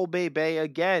Adam Cole Bay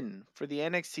again for the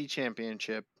NXT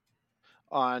Championship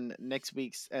on next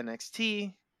week's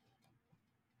NXT.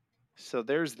 So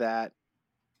there's that.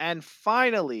 And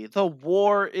finally, the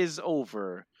war is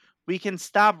over. We can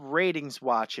stop ratings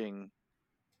watching.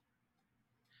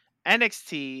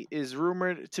 NXT is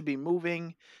rumored to be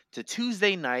moving to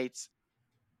Tuesday nights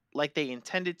like they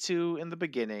intended to in the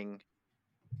beginning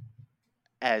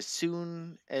as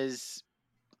soon as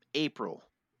April.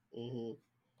 Hmm.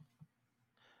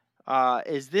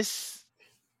 Is this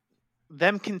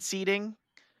them conceding?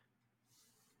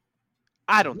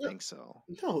 I don't No, think so.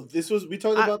 no. We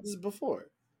talked I about this before.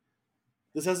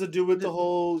 This has to do with the th-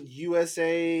 whole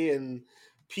USA and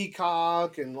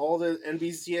Peacock and all the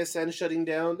NBCSN shutting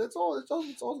down. That's all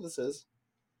this is.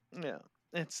 yeah,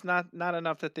 it's not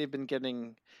enough that they've been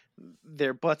getting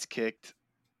their butts kicked.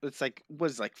 It's like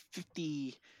what is like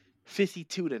 52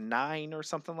 to 9 or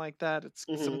something like that. It's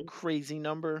some Hmm. crazy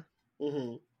number,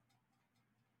 Hmm.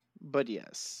 but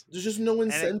yes. There's just no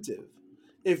And it, incentive.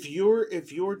 If you're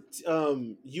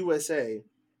USA,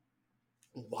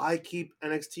 why keep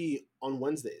NXT on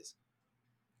Wednesdays?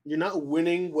 You're not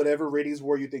winning whatever ratings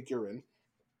war you think you're in.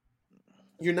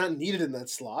 You're not needed in that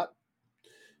slot.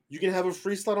 You can have a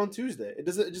free slot on Tuesday. It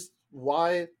doesn't it just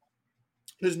why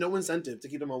there's no incentive to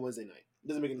keep them on Wednesday night. It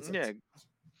doesn't make any yeah, sense.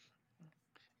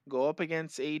 go up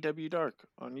against AEW Dark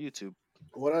on YouTube.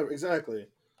 Whatever, exactly.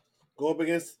 Go up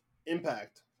against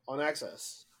Impact on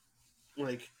Access.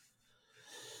 Like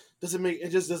it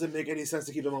just doesn't make any sense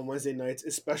to keep them on Wednesday nights,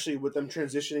 especially with them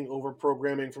transitioning over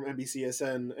programming from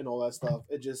NBCSN and all that stuff.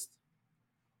 It's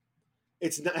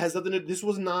not has nothing to this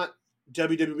was not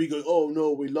WWE going, oh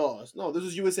no, we lost. No, this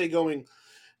was USA going,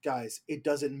 guys, it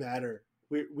doesn't matter.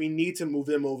 We need to move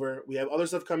them over. We have other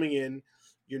stuff coming in.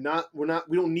 We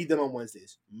don't need them on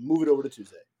Wednesdays. Move it over to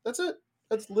Tuesday. That's it.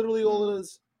 That's literally all Hmm. it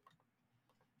is.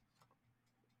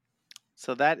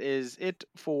 So that is it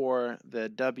for the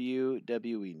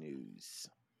WWE news.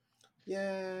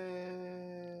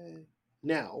 Yay.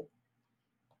 Now,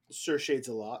 Sir Shades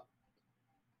a lot.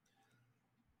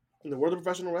 In the world of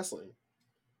professional wrestling,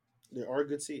 there are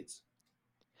good seeds.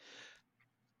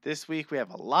 This week we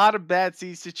have a lot of bad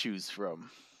seeds to choose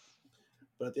from.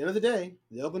 But at the end of the day,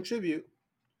 they all contribute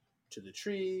to the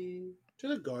tree, to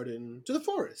the garden, to the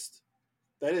forest.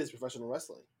 That is professional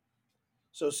wrestling.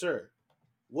 So, sir,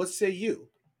 what say you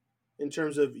in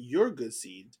terms of your good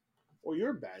seed or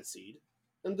your bad seed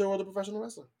in the world of professional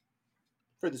wrestling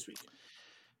for this week?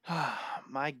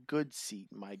 My good seed,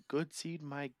 my good seed,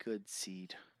 my good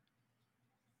seed.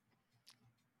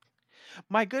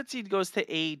 My good seed goes to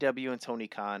AEW and Tony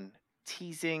Khan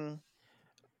teasing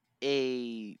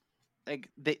a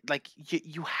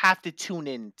you have to tune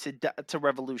in to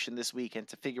Revolution this weekend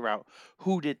to figure out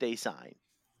who did they sign.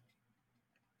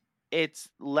 It's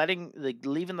leaving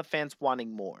the fans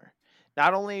wanting more.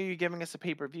 Not only are you giving us a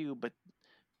pay-per-view, but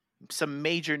some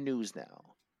major news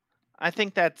now. I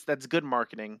think that's good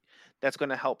marketing. That's going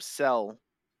to help sell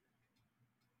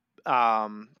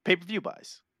pay-per-view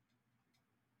buys.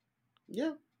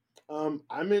 Yeah, I'm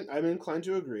inclined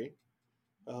to agree.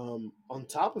 On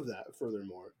top of that,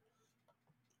 furthermore,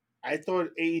 I thought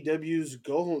AEW's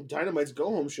Go Home Dynamite's Go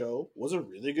Home show was a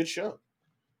really good show.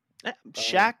 Um,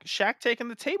 Shaq taking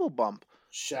the table bump.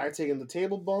 Shaq taking the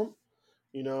table bump,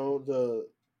 you know, the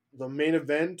main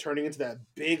event turning into that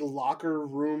big locker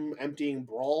room emptying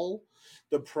brawl,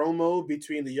 the promo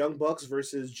between the Young Bucks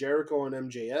versus Jericho and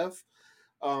MJF.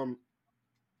 Um,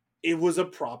 it was a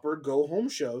proper go home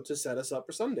show to set us up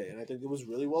for Sunday, and I think it was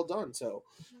really well done. So,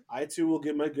 I too will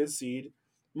give my good seed,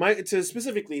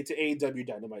 specifically to AEW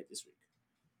Dynamite this week.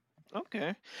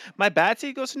 Okay. My bad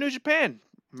seed goes to New Japan.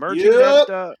 Merging Yep,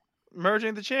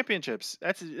 merging the championships.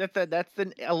 That's a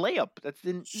layup. That's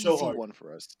an so easy hard. one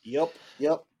for us. Yep,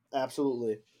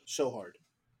 absolutely, so hard.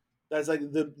 That's like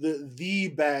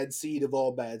the bad seed of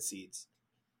all bad seeds.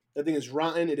 That thing is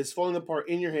rotten. It is falling apart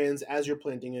in your hands as you're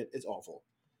planting it. It's awful.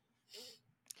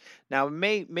 Now it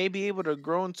may be able to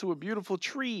grow into a beautiful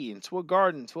tree, into a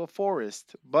garden, to a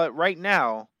forest, but right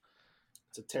now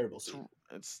It's a terrible it's seed.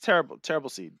 it's terrible, terrible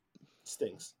seed. It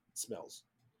stinks. It smells.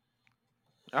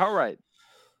 All right.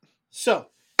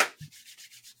 So,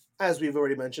 as we've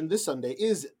already mentioned, this Sunday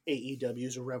is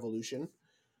AEW's Revolution.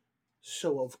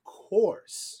 So, of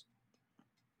course,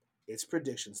 it's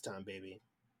predictions time, baby.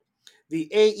 The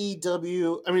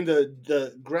AEW, I mean,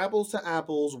 the Grapples to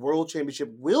Apples World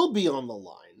Championship will be on the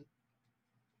line,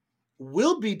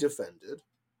 will be defended.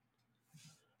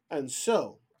 And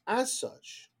so, as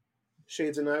such,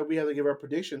 Shades and I, we have to give our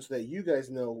predictions so that you guys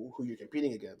know who you're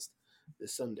competing against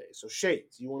this Sunday. So,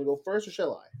 Shades, you want to go first or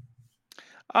shall I?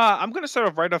 I'm gonna start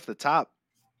off right off the top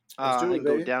Let's do it, and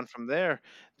go baby. down from there.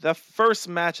 The first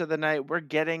match of the night, we're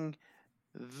getting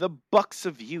the Bucks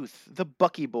of Youth, the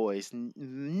Bucky Boys,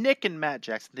 Nick and Matt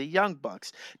Jackson, the Young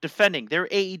Bucks, defending their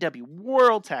AEW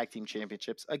World Tag Team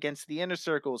Championships against the Inner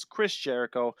Circle's Chris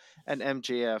Jericho and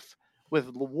MJF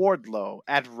with Wardlow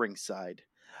at ringside.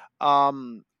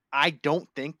 Um, I don't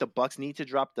think the Bucks need to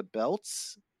drop the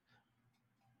belts,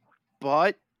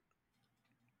 but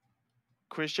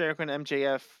Chris Jericho and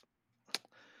MJF.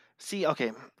 See,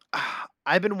 okay,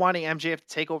 I've been wanting MJF to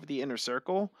take over the Inner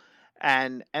Circle,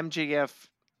 and MJF,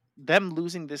 them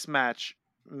losing this match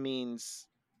means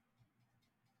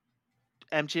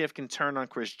MJF can turn on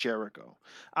Chris Jericho.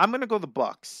 I'm gonna go the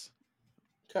Bucks.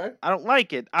 Okay. I don't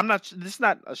like it. I'm not. This is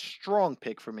not a strong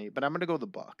pick for me, but I'm gonna go the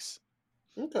Bucks.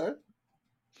 Okay.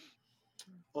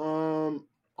 Um,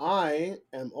 I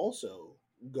am also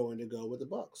going to go with the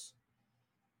Bucks.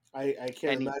 I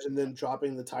can't And imagine them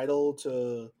dropping the title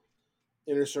to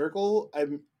Inner Circle.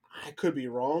 I could be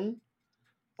wrong.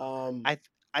 Um, I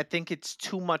I think it's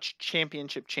too much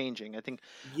championship changing. I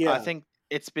yeah, think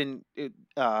it's been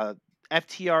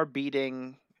FTR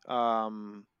beating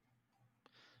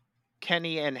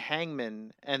Kenny and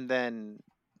Hangman, and then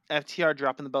FTR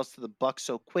dropping the belts to the Bucks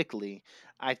so quickly.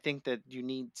 I think that you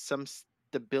need some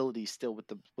stability still with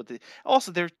the.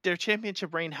 Also, their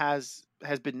championship reign has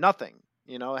been nothing.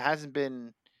 You know, it hasn't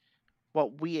been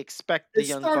what we expect the it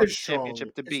Young started Bucks strong.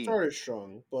 championship to It be. started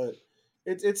strong, but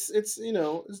it's it's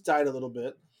died a little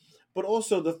bit. But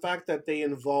also the fact that they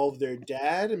involve their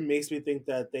dad makes me think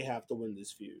that they have to win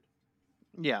this feud.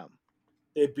 Yeah,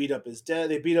 They beat up his dad.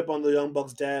 They beat up on the Young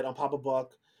Bucks' dad, on Papa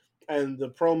Buck, and the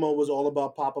promo was all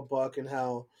about Papa Buck and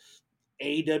how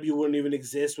AEW wouldn't even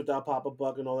exist without Papa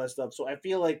Buck and all that stuff. So I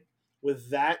feel like with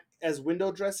that as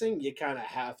window dressing, you kind of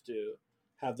have to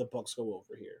have the Bucks go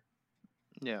over here.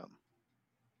 yeah.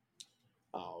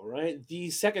 All right. The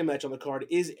second match on the card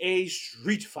is a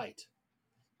street fight.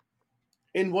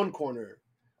 In one corner,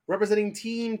 representing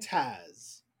Team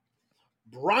Taz,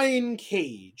 Brian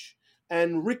Cage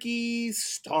and Ricky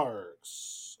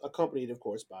Starks, accompanied, of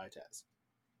course, by Taz.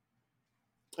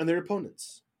 And their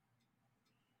opponents,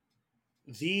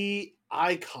 the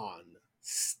Icon,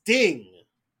 Sting,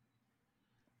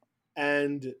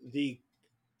 and the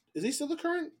is he still the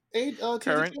current TNT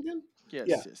Current. champion? Yeah,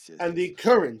 Yes, yes, yes, and the yes.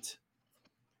 current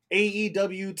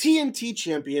AEW TNT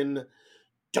champion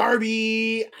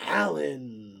Darby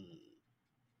Allen.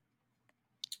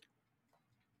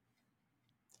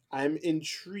 I'm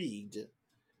intrigued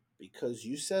because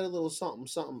you said a little something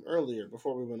something earlier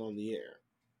before we went on the air.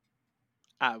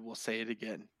 I will say it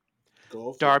again.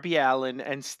 Go for it. Darby Allin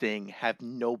and Sting have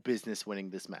no business winning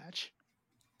this match.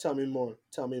 Tell me more.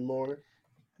 Tell me more.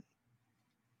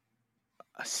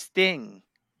 Sting,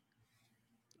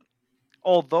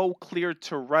 although cleared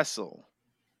to wrestle,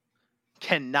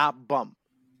 cannot bump.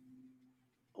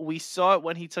 We saw it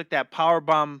when he took that power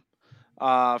bomb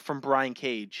from Brian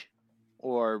Cage,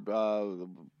 or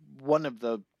one of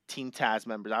the Team Taz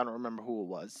members. I don't remember who it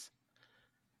was.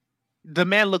 The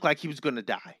man looked like he was going to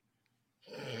die.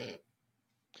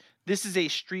 This is a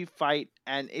street fight,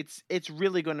 and it's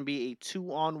really going to be a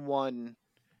 2-on-1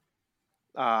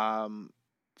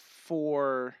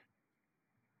 for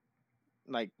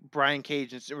like Brian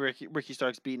Cage and Ricky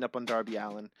Starks beating up on Darby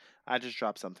Allin. I just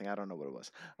dropped something. I don't know what it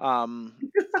was.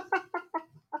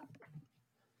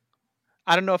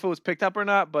 I don't know if it was picked up or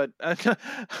not, but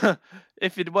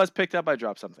if it was picked up, I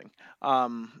dropped something.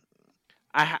 Um,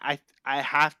 I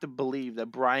have to believe that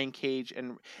Brian Cage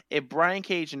and if Brian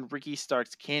Cage and Ricky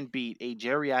Starks can beat a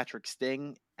geriatric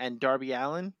Sting and Darby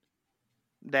Allin,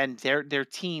 then their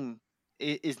team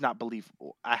is not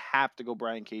believable. I have to go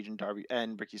Brian Cage and Darby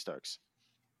and Ricky Starks.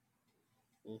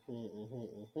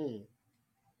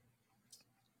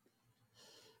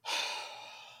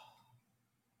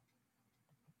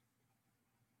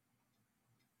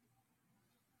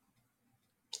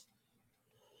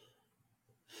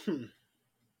 Hmm.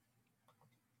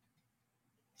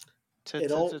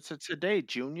 It all Today,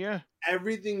 Junior.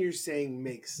 everything you're saying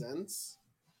makes sense,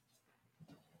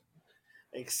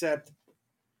 except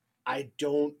I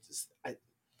don't. I,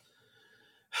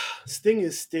 Sting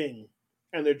is Sting,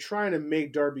 and they're trying to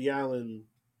make Darby Allin.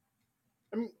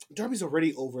 I mean, Darby's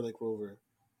already over like Rover.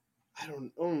 I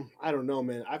don't know,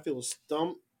 man. I feel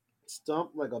stumped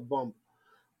like a bump.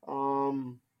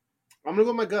 Um, I'm gonna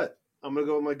go with my gut. I'm gonna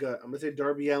go with my gut. I'm gonna say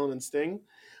Darby Allin and Sting.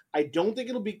 I don't think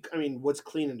it'll be. I mean, what's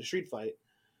clean in the street fight?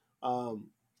 Um,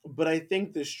 but I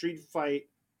think the street fight.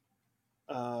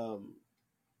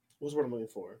 What's what I'm looking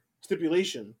for?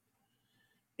 Stipulation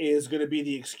is going to be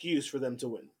the excuse for them to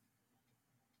win.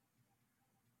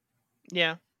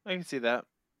 Yeah, I can see that.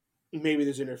 Maybe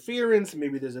there's interference.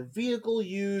 Maybe there's a vehicle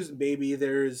used. Maybe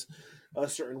there's a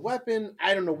certain weapon.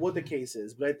 I don't know what the case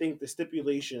is, but I think the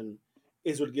stipulation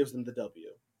is what gives them the W.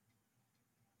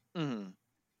 Hmm.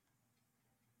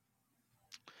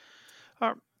 All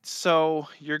right, so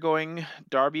you're going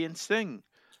Darby and Sting.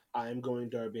 I'm going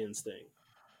Darby and Sting.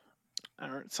 All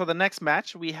right. So the next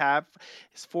match we have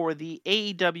is for the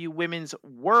AEW Women's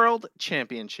World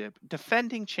Championship.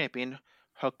 Defending champion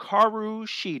Hikaru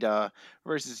Shida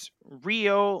versus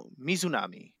Ryo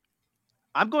Mizunami.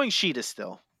 I'm going Shida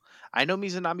still. I know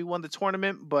Mizunami won the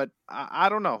tournament, but I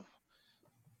don't know.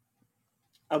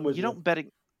 I'm with You you. don't bet.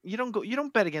 You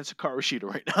don't bet against Hikaru Shida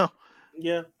right now.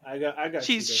 Yeah, I got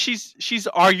Sheeta. She's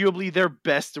arguably their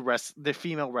best the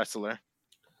female wrestler.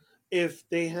 If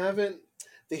they haven't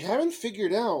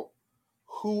figured out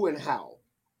who and how,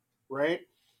 right?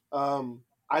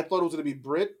 I thought it was going to be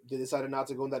Britt. They decided not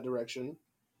to go in that direction.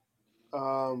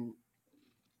 Um,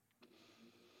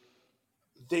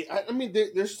 I mean,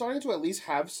 they're starting to at least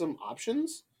have some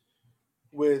options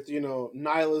with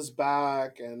Nyla's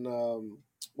back and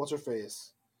what's her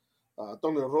face.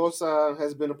 Thunder Rosa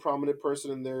has been a prominent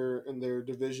person in their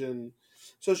division,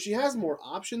 so she has more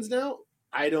options now.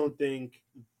 I don't think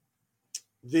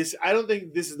I don't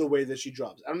think this is the way that she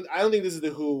drops. I don't think this is the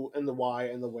who and the why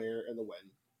and the where and the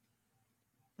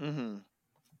when. Mm-hmm.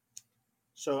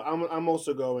 So I'm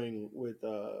also going with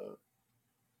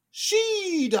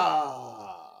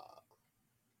Shida.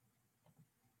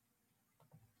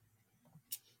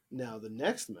 Now the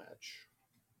next match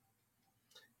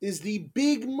is the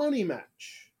big money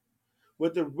match,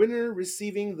 with the winner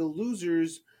receiving the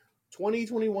loser's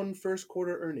 2021 first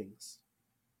quarter earnings.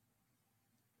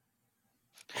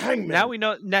 Now Hangman, we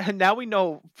know. Now we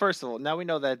know. First of all, now we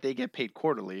know that they get paid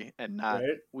quarterly and not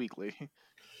right? weekly.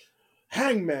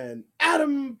 Hangman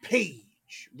Adam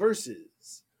Page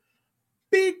versus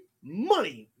Big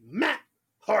Money Matt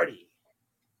Hardy.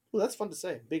 Ooh, that's fun to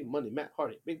say. Big Money Matt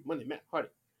Hardy. Big Money Matt Hardy.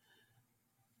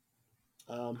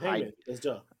 I Hangman because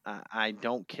duh. I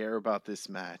don't care about this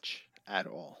match at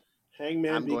all.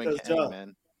 Hangman I'm going because duh.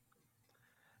 Hangman.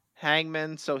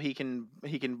 Hangman, so he can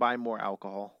buy more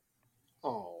alcohol.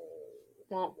 Oh,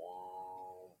 wah,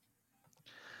 wah.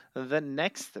 The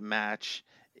next match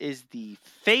is the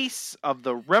face of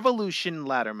the Revolution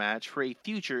ladder match for a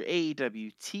future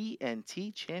AEW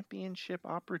TNT Championship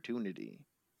opportunity.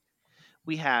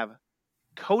 We have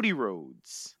Cody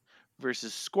Rhodes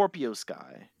versus Scorpio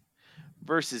Sky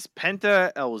versus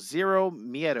Penta El Zero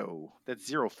Miedo. That's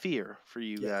Zero Fear for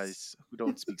you Yes. guys who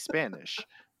don't speak Spanish.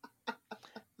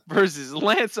 versus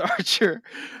Lance Archer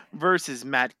versus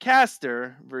Matt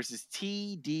Caster versus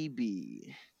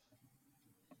TDB.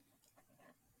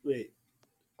 Wait,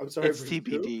 I'm sorry, It's versus who?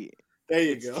 TBD. There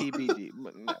you It's go. TBD.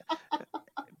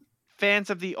 Fans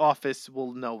of The Office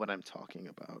will know what I'm talking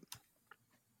about.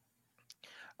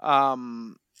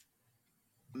 Um,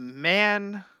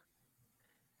 man,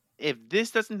 if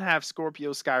this doesn't have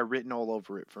Scorpio Sky written all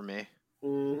over it for me.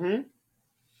 Mm-hmm.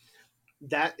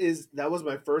 That was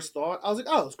my first thought. I was like,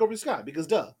 oh, Scorpio Sky, because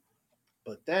duh.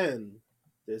 But then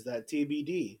there's that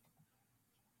TBD.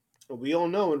 We all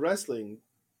know in wrestling,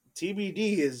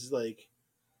 TBD is like,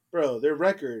 bro, their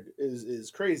record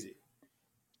is crazy.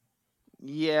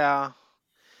 Yeah,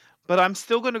 but I'm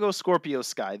still gonna go Scorpio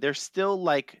Sky. There's still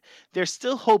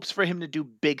hopes for him to do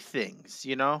big things,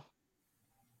 you know?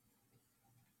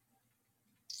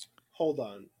 Hold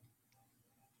on.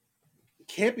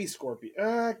 Can't be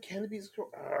Scorpio. Can it be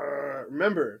Scorpio?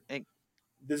 Remember, And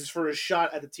this is for a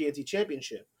shot at the TNT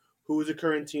Championship. Who is the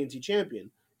current TNT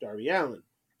champion? Darby Allen.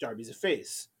 Darby's a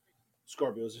face.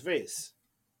 Scorpio's a face.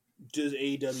 Does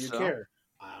AEW so care?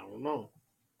 I don't know.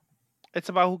 it's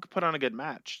about who could put on a good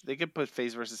match. They could put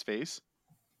face versus face.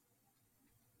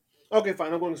 Okay,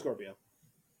 fine. I'm going with Scorpio.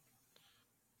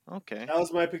 Okay. That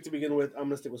was my pick to begin with. I'm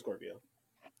gonna stick with Scorpio.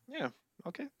 Yeah.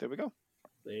 Okay. There we go.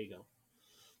 There you go.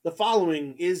 The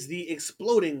following is the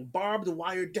exploding barbed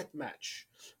wire death match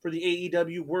for the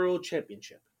AEW World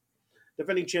Championship.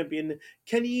 Defending champion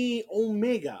Kenny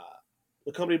Omega,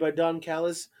 accompanied by Don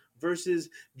Callis, versus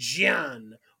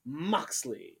Jon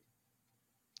Moxley.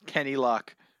 Kenny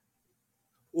Lock.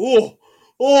 Oh,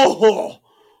 oh,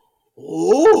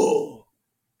 oh.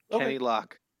 Okay, Kenny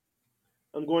Lock.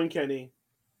 I'm going Kenny.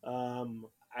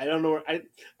 I don't know. I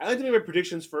like to make my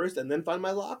predictions first and then find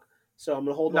my lock. So I'm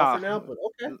gonna hold off No, for now. But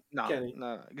okay, no, Kenny.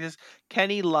 no. Because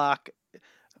Kenny Lock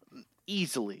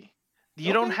easily.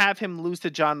 You don't Okay, have him lose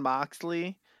to John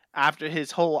Moxley after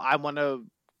his whole "I want to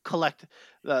collect."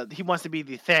 He wants to be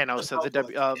the the Thanos of belt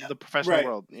collector. Yeah, the professional right.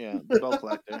 world. Yeah, the belt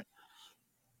collector,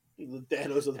 The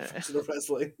Thanos of the professional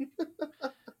wrestling.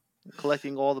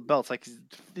 collecting all the belts like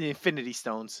the Infinity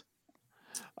Stones.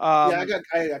 Yeah, Um, I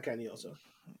got Kenny also.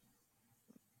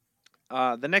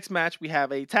 the next match we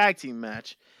have a tag team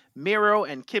match: Miro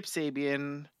and Kip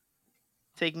Sabian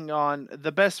taking on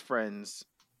the Best Friends,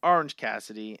 Orange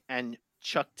Cassidy and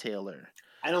Chuck Taylor.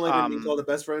 I don't like them being Um, called the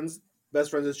best friends.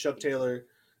 Best friends is Chuck Taylor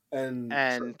and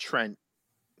Trent, and Trent.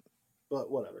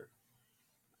 but whatever.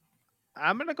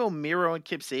 I'm gonna go Miro and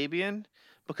Kip Sabian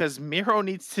because Miro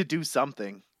needs to do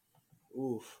something.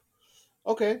 Oof.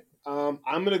 Okay. I'm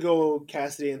gonna go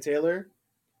Cassidy and Taylor,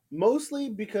 mostly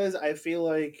because I feel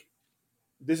like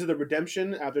this is the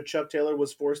redemption after Chuck Taylor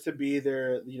was forced to be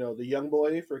their, the young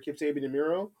boy for Kip Sabian and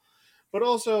Miro, but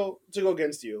also to go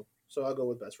against you. So I'll go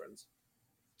with best friends.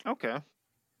 Okay,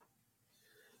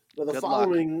 Now the good luck.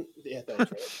 following, yeah,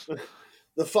 thanks. Right?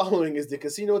 The following is the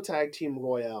Casino Tag Team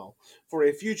Royale for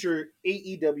a future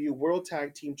AEW World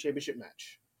Tag Team Championship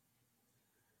match.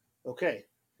 Okay,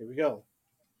 here we go.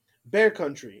 Bear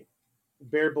Country,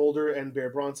 Bear Boulder, and Bear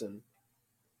Bronson.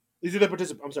 These are the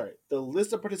participants. I'm sorry. The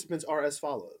list of participants are as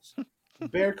follows: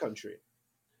 Bear Country,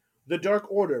 the Dark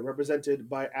Order, represented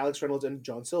by Alex Reynolds and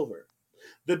John Silver.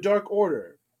 The Dark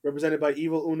Order, represented by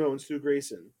Evil Uno and Stu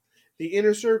Grayson. The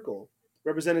Inner Circle,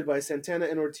 represented by Santana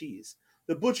and Ortiz.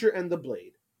 The Butcher and the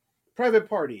Blade. Private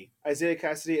Party, Isaiah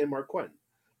Cassidy and Mark Quinn.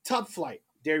 Top Flight,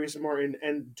 Darius Martin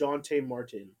and Dante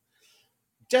Martin.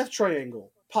 Death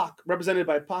Triangle, Pac, represented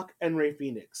by Pac and Ray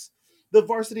Phoenix. The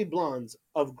Varsity Blondes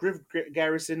of Griff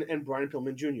Garrison and Brian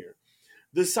Pillman Jr.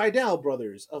 The Seidel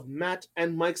brothers of Matt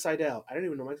and Mike Seidel. I didn't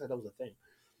even know Mike Seidel was a thing.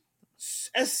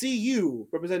 SCU,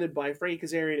 represented by Frankie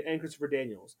Kazarian and Christopher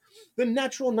Daniels. The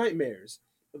Natural Nightmares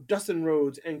of Dustin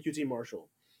Rhodes and QT Marshall.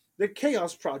 The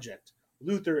Chaos Project,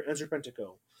 Luther and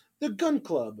Serpentico. The Gun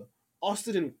Club,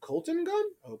 Austin and Colton Gunn?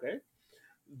 Okay.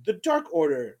 The Dark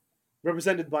Order,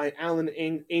 represented by Alan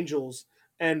Angels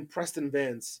and Preston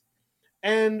Vance.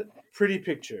 And Pretty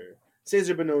Picture,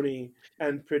 Cesar Bononi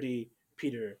and Pretty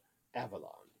Peter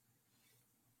Avalon.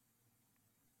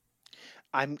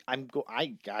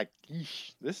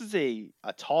 This is a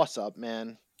toss up,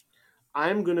 man.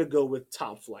 I'm gonna go with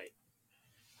Top Flight.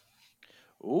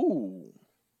 Ooh.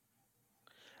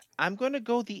 I'm gonna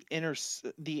go the inner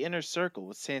circle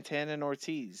with Santana and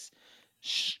Ortiz,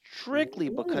 strictly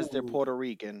because they're Ooh. Puerto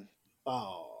Rican.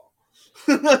 Oh.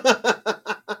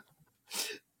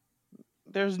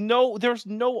 There's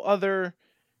no other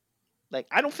like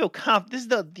I don't feel This is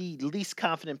the least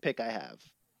confident pick I have.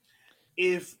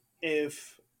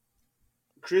 if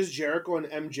Chris Jericho and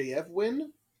MJF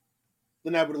win,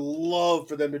 then I would love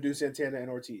for them to do Santana and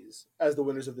Ortiz as the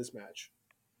winners of this match.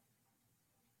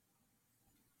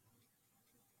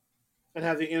 And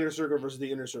have the Inner Circle versus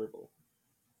the Inner Circle.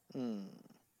 Hmm.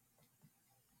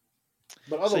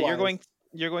 But So otherwise,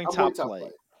 you're going I'm going top top flight.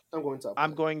 flight. I'm going top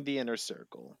I'm flight. going the Inner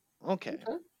Circle. Okay.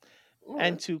 All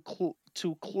And right.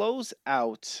 to close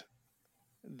out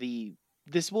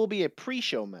this will be a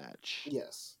pre-show match.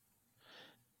 Yes.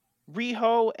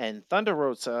 Riho and Thunder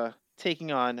Rosa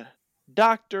taking on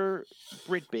Dr.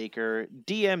 Britt Baker,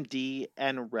 DMD,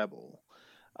 and Rebel.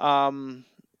 Riho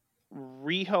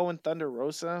and Thunder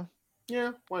Rosa.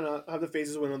 Yeah, why not? Have the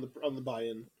faces win on the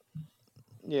buy-in.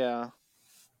 Yeah.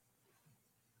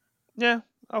 Yeah.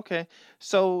 Okay.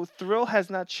 So Thrill has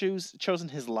not chosen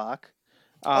his lock.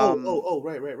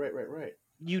 Right.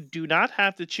 You do not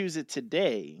have to choose it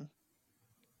today.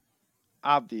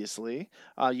 Obviously,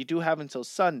 you do have until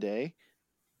Sunday.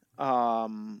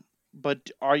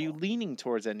 But are you leaning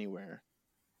towards anywhere?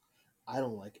 I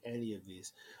don't like any of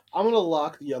these. I'm gonna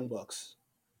lock the Young Bucks.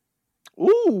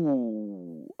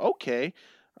 Ooh, okay.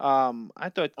 I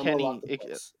thought I'm gonna lock the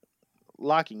Bucks.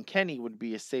 Locking Kenny would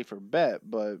be a safer bet,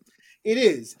 but It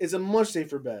is. It's a much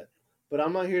safer bet, but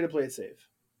I'm not here to play it safe.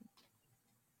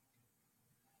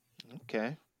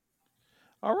 okay.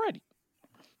 Alrighty.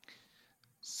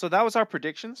 So that was our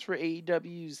predictions for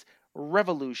AEW's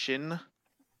Revolution.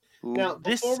 Now,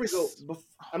 before we go,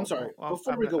 I'm Oh, sorry. oh,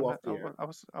 Before we go off the air.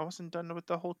 I wasn't done with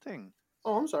the whole thing.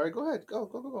 Oh, I'm sorry. Go ahead. Go.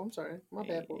 I'm sorry. My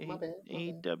bad.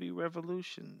 AEW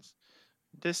Revolutions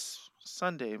this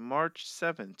Sunday, March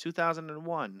 7th,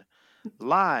 2001,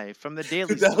 live from the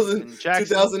Daily Space in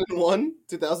Jackson. 2001?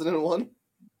 2001?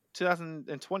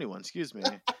 2021, excuse me.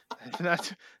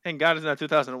 Thank God it's not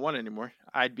 2001 anymore.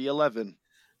 I'd be 11.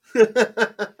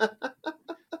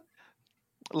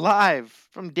 Live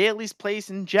from Daly's Place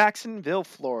in Jacksonville,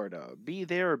 Florida. Be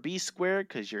there or be square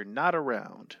because you're not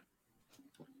around.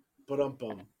 But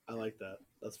I like that.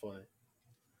 That's funny.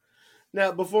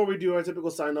 Now, before we do our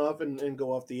typical sign off and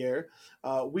go off the air,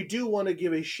 we do want to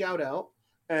give a shout out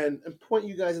and point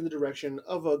you guys in the direction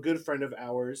of a good friend of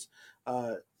ours.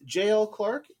 JL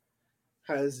Clark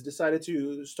has decided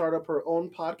to start up her own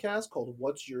podcast called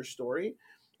What's Your Story.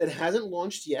 It hasn't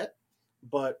launched yet,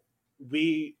 but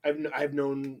I've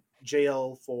known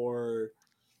JL for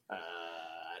at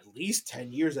least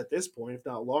 10 years at this point, if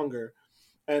not longer.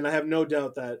 And I have no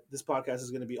doubt that this podcast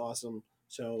is going to be awesome.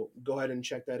 So go ahead and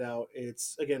check that out.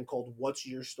 It's again called What's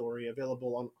Your Story,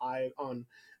 available on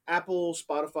Apple,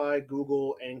 Spotify,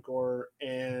 Google, Anchor,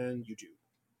 and YouTube.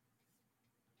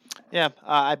 Yeah,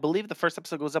 I believe the first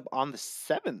episode goes up on the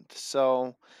 7th.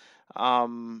 So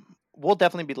we'll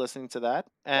definitely be listening to that.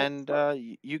 And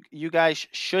you guys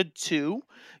should too.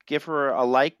 Give her a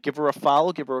like, give her a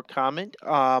follow, give her a comment.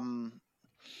 And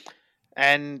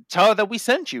tell her that we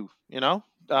sent you,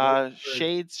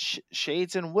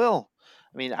 Shades and Will.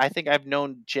 I mean, I think I've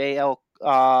known JL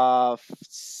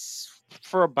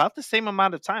for about the same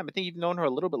amount of time. I think you've known her a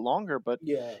little bit longer, but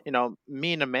yeah,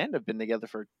 me and Amanda have been together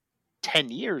for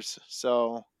 10 years.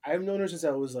 So I've known her since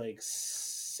I was like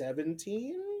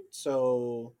 17.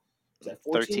 So is that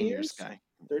 14 years? Guy.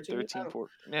 13, 14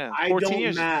 yeah. I 14 don't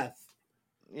years. math.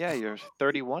 Yeah, you're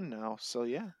 31 now, so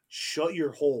yeah. Shut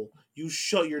your hole. You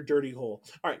shut your dirty hole.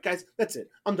 All right, guys, that's it.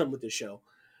 I'm done with this show.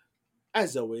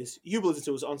 As always, you can listen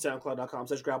to us on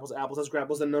SoundCloud.com/Grapples Apples. That's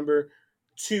Grapples the number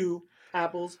 2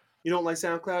 Apples. You don't like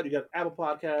SoundCloud? You got Apple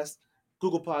Podcasts,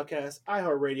 Google Podcasts,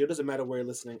 iHeartRadio. Doesn't matter where you're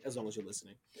listening, as long as you're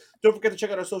listening. Don't forget to check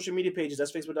out our social media pages.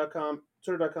 That's Facebook.com,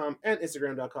 Twitter.com, and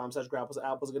Instagram.com/Grapples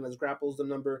Apples. Again, that's Grapples the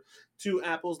number 2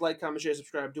 Apples. Like, comment, share,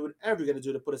 subscribe. Do whatever you're going to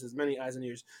do to put us as many eyes and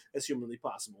ears as humanly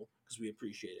possible, because we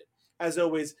appreciate it. As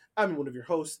always, I'm one of your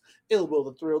hosts, Ill Will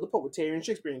the Thrill, the poetarian,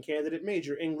 Shakespearean candidate,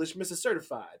 major English, Mr.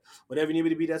 Certified. Whatever you need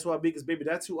me to be, that's who I be, because baby,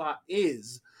 that's who I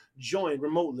is. Joined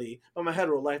remotely by my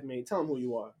hetero life mate. Tell him who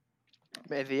you are.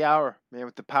 Man of the hour, man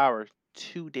with the power.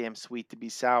 Too damn sweet to be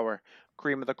sour.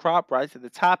 Cream of the crop, right to the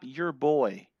top. Your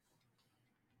boy,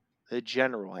 the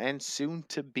general, and soon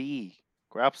to be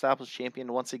Grapples Apples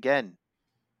champion once again.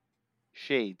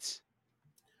 Shades.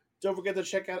 Don't forget to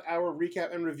check out our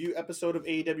recap and review episode of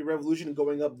AEW Revolution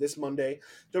going up this Monday.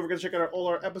 Don't forget to check out all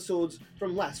our episodes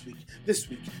from last week, this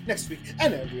week, next week,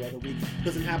 and every other week.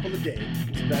 Because an apple a day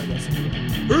is a bad recipe.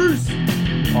 Peace!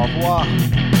 Au revoir.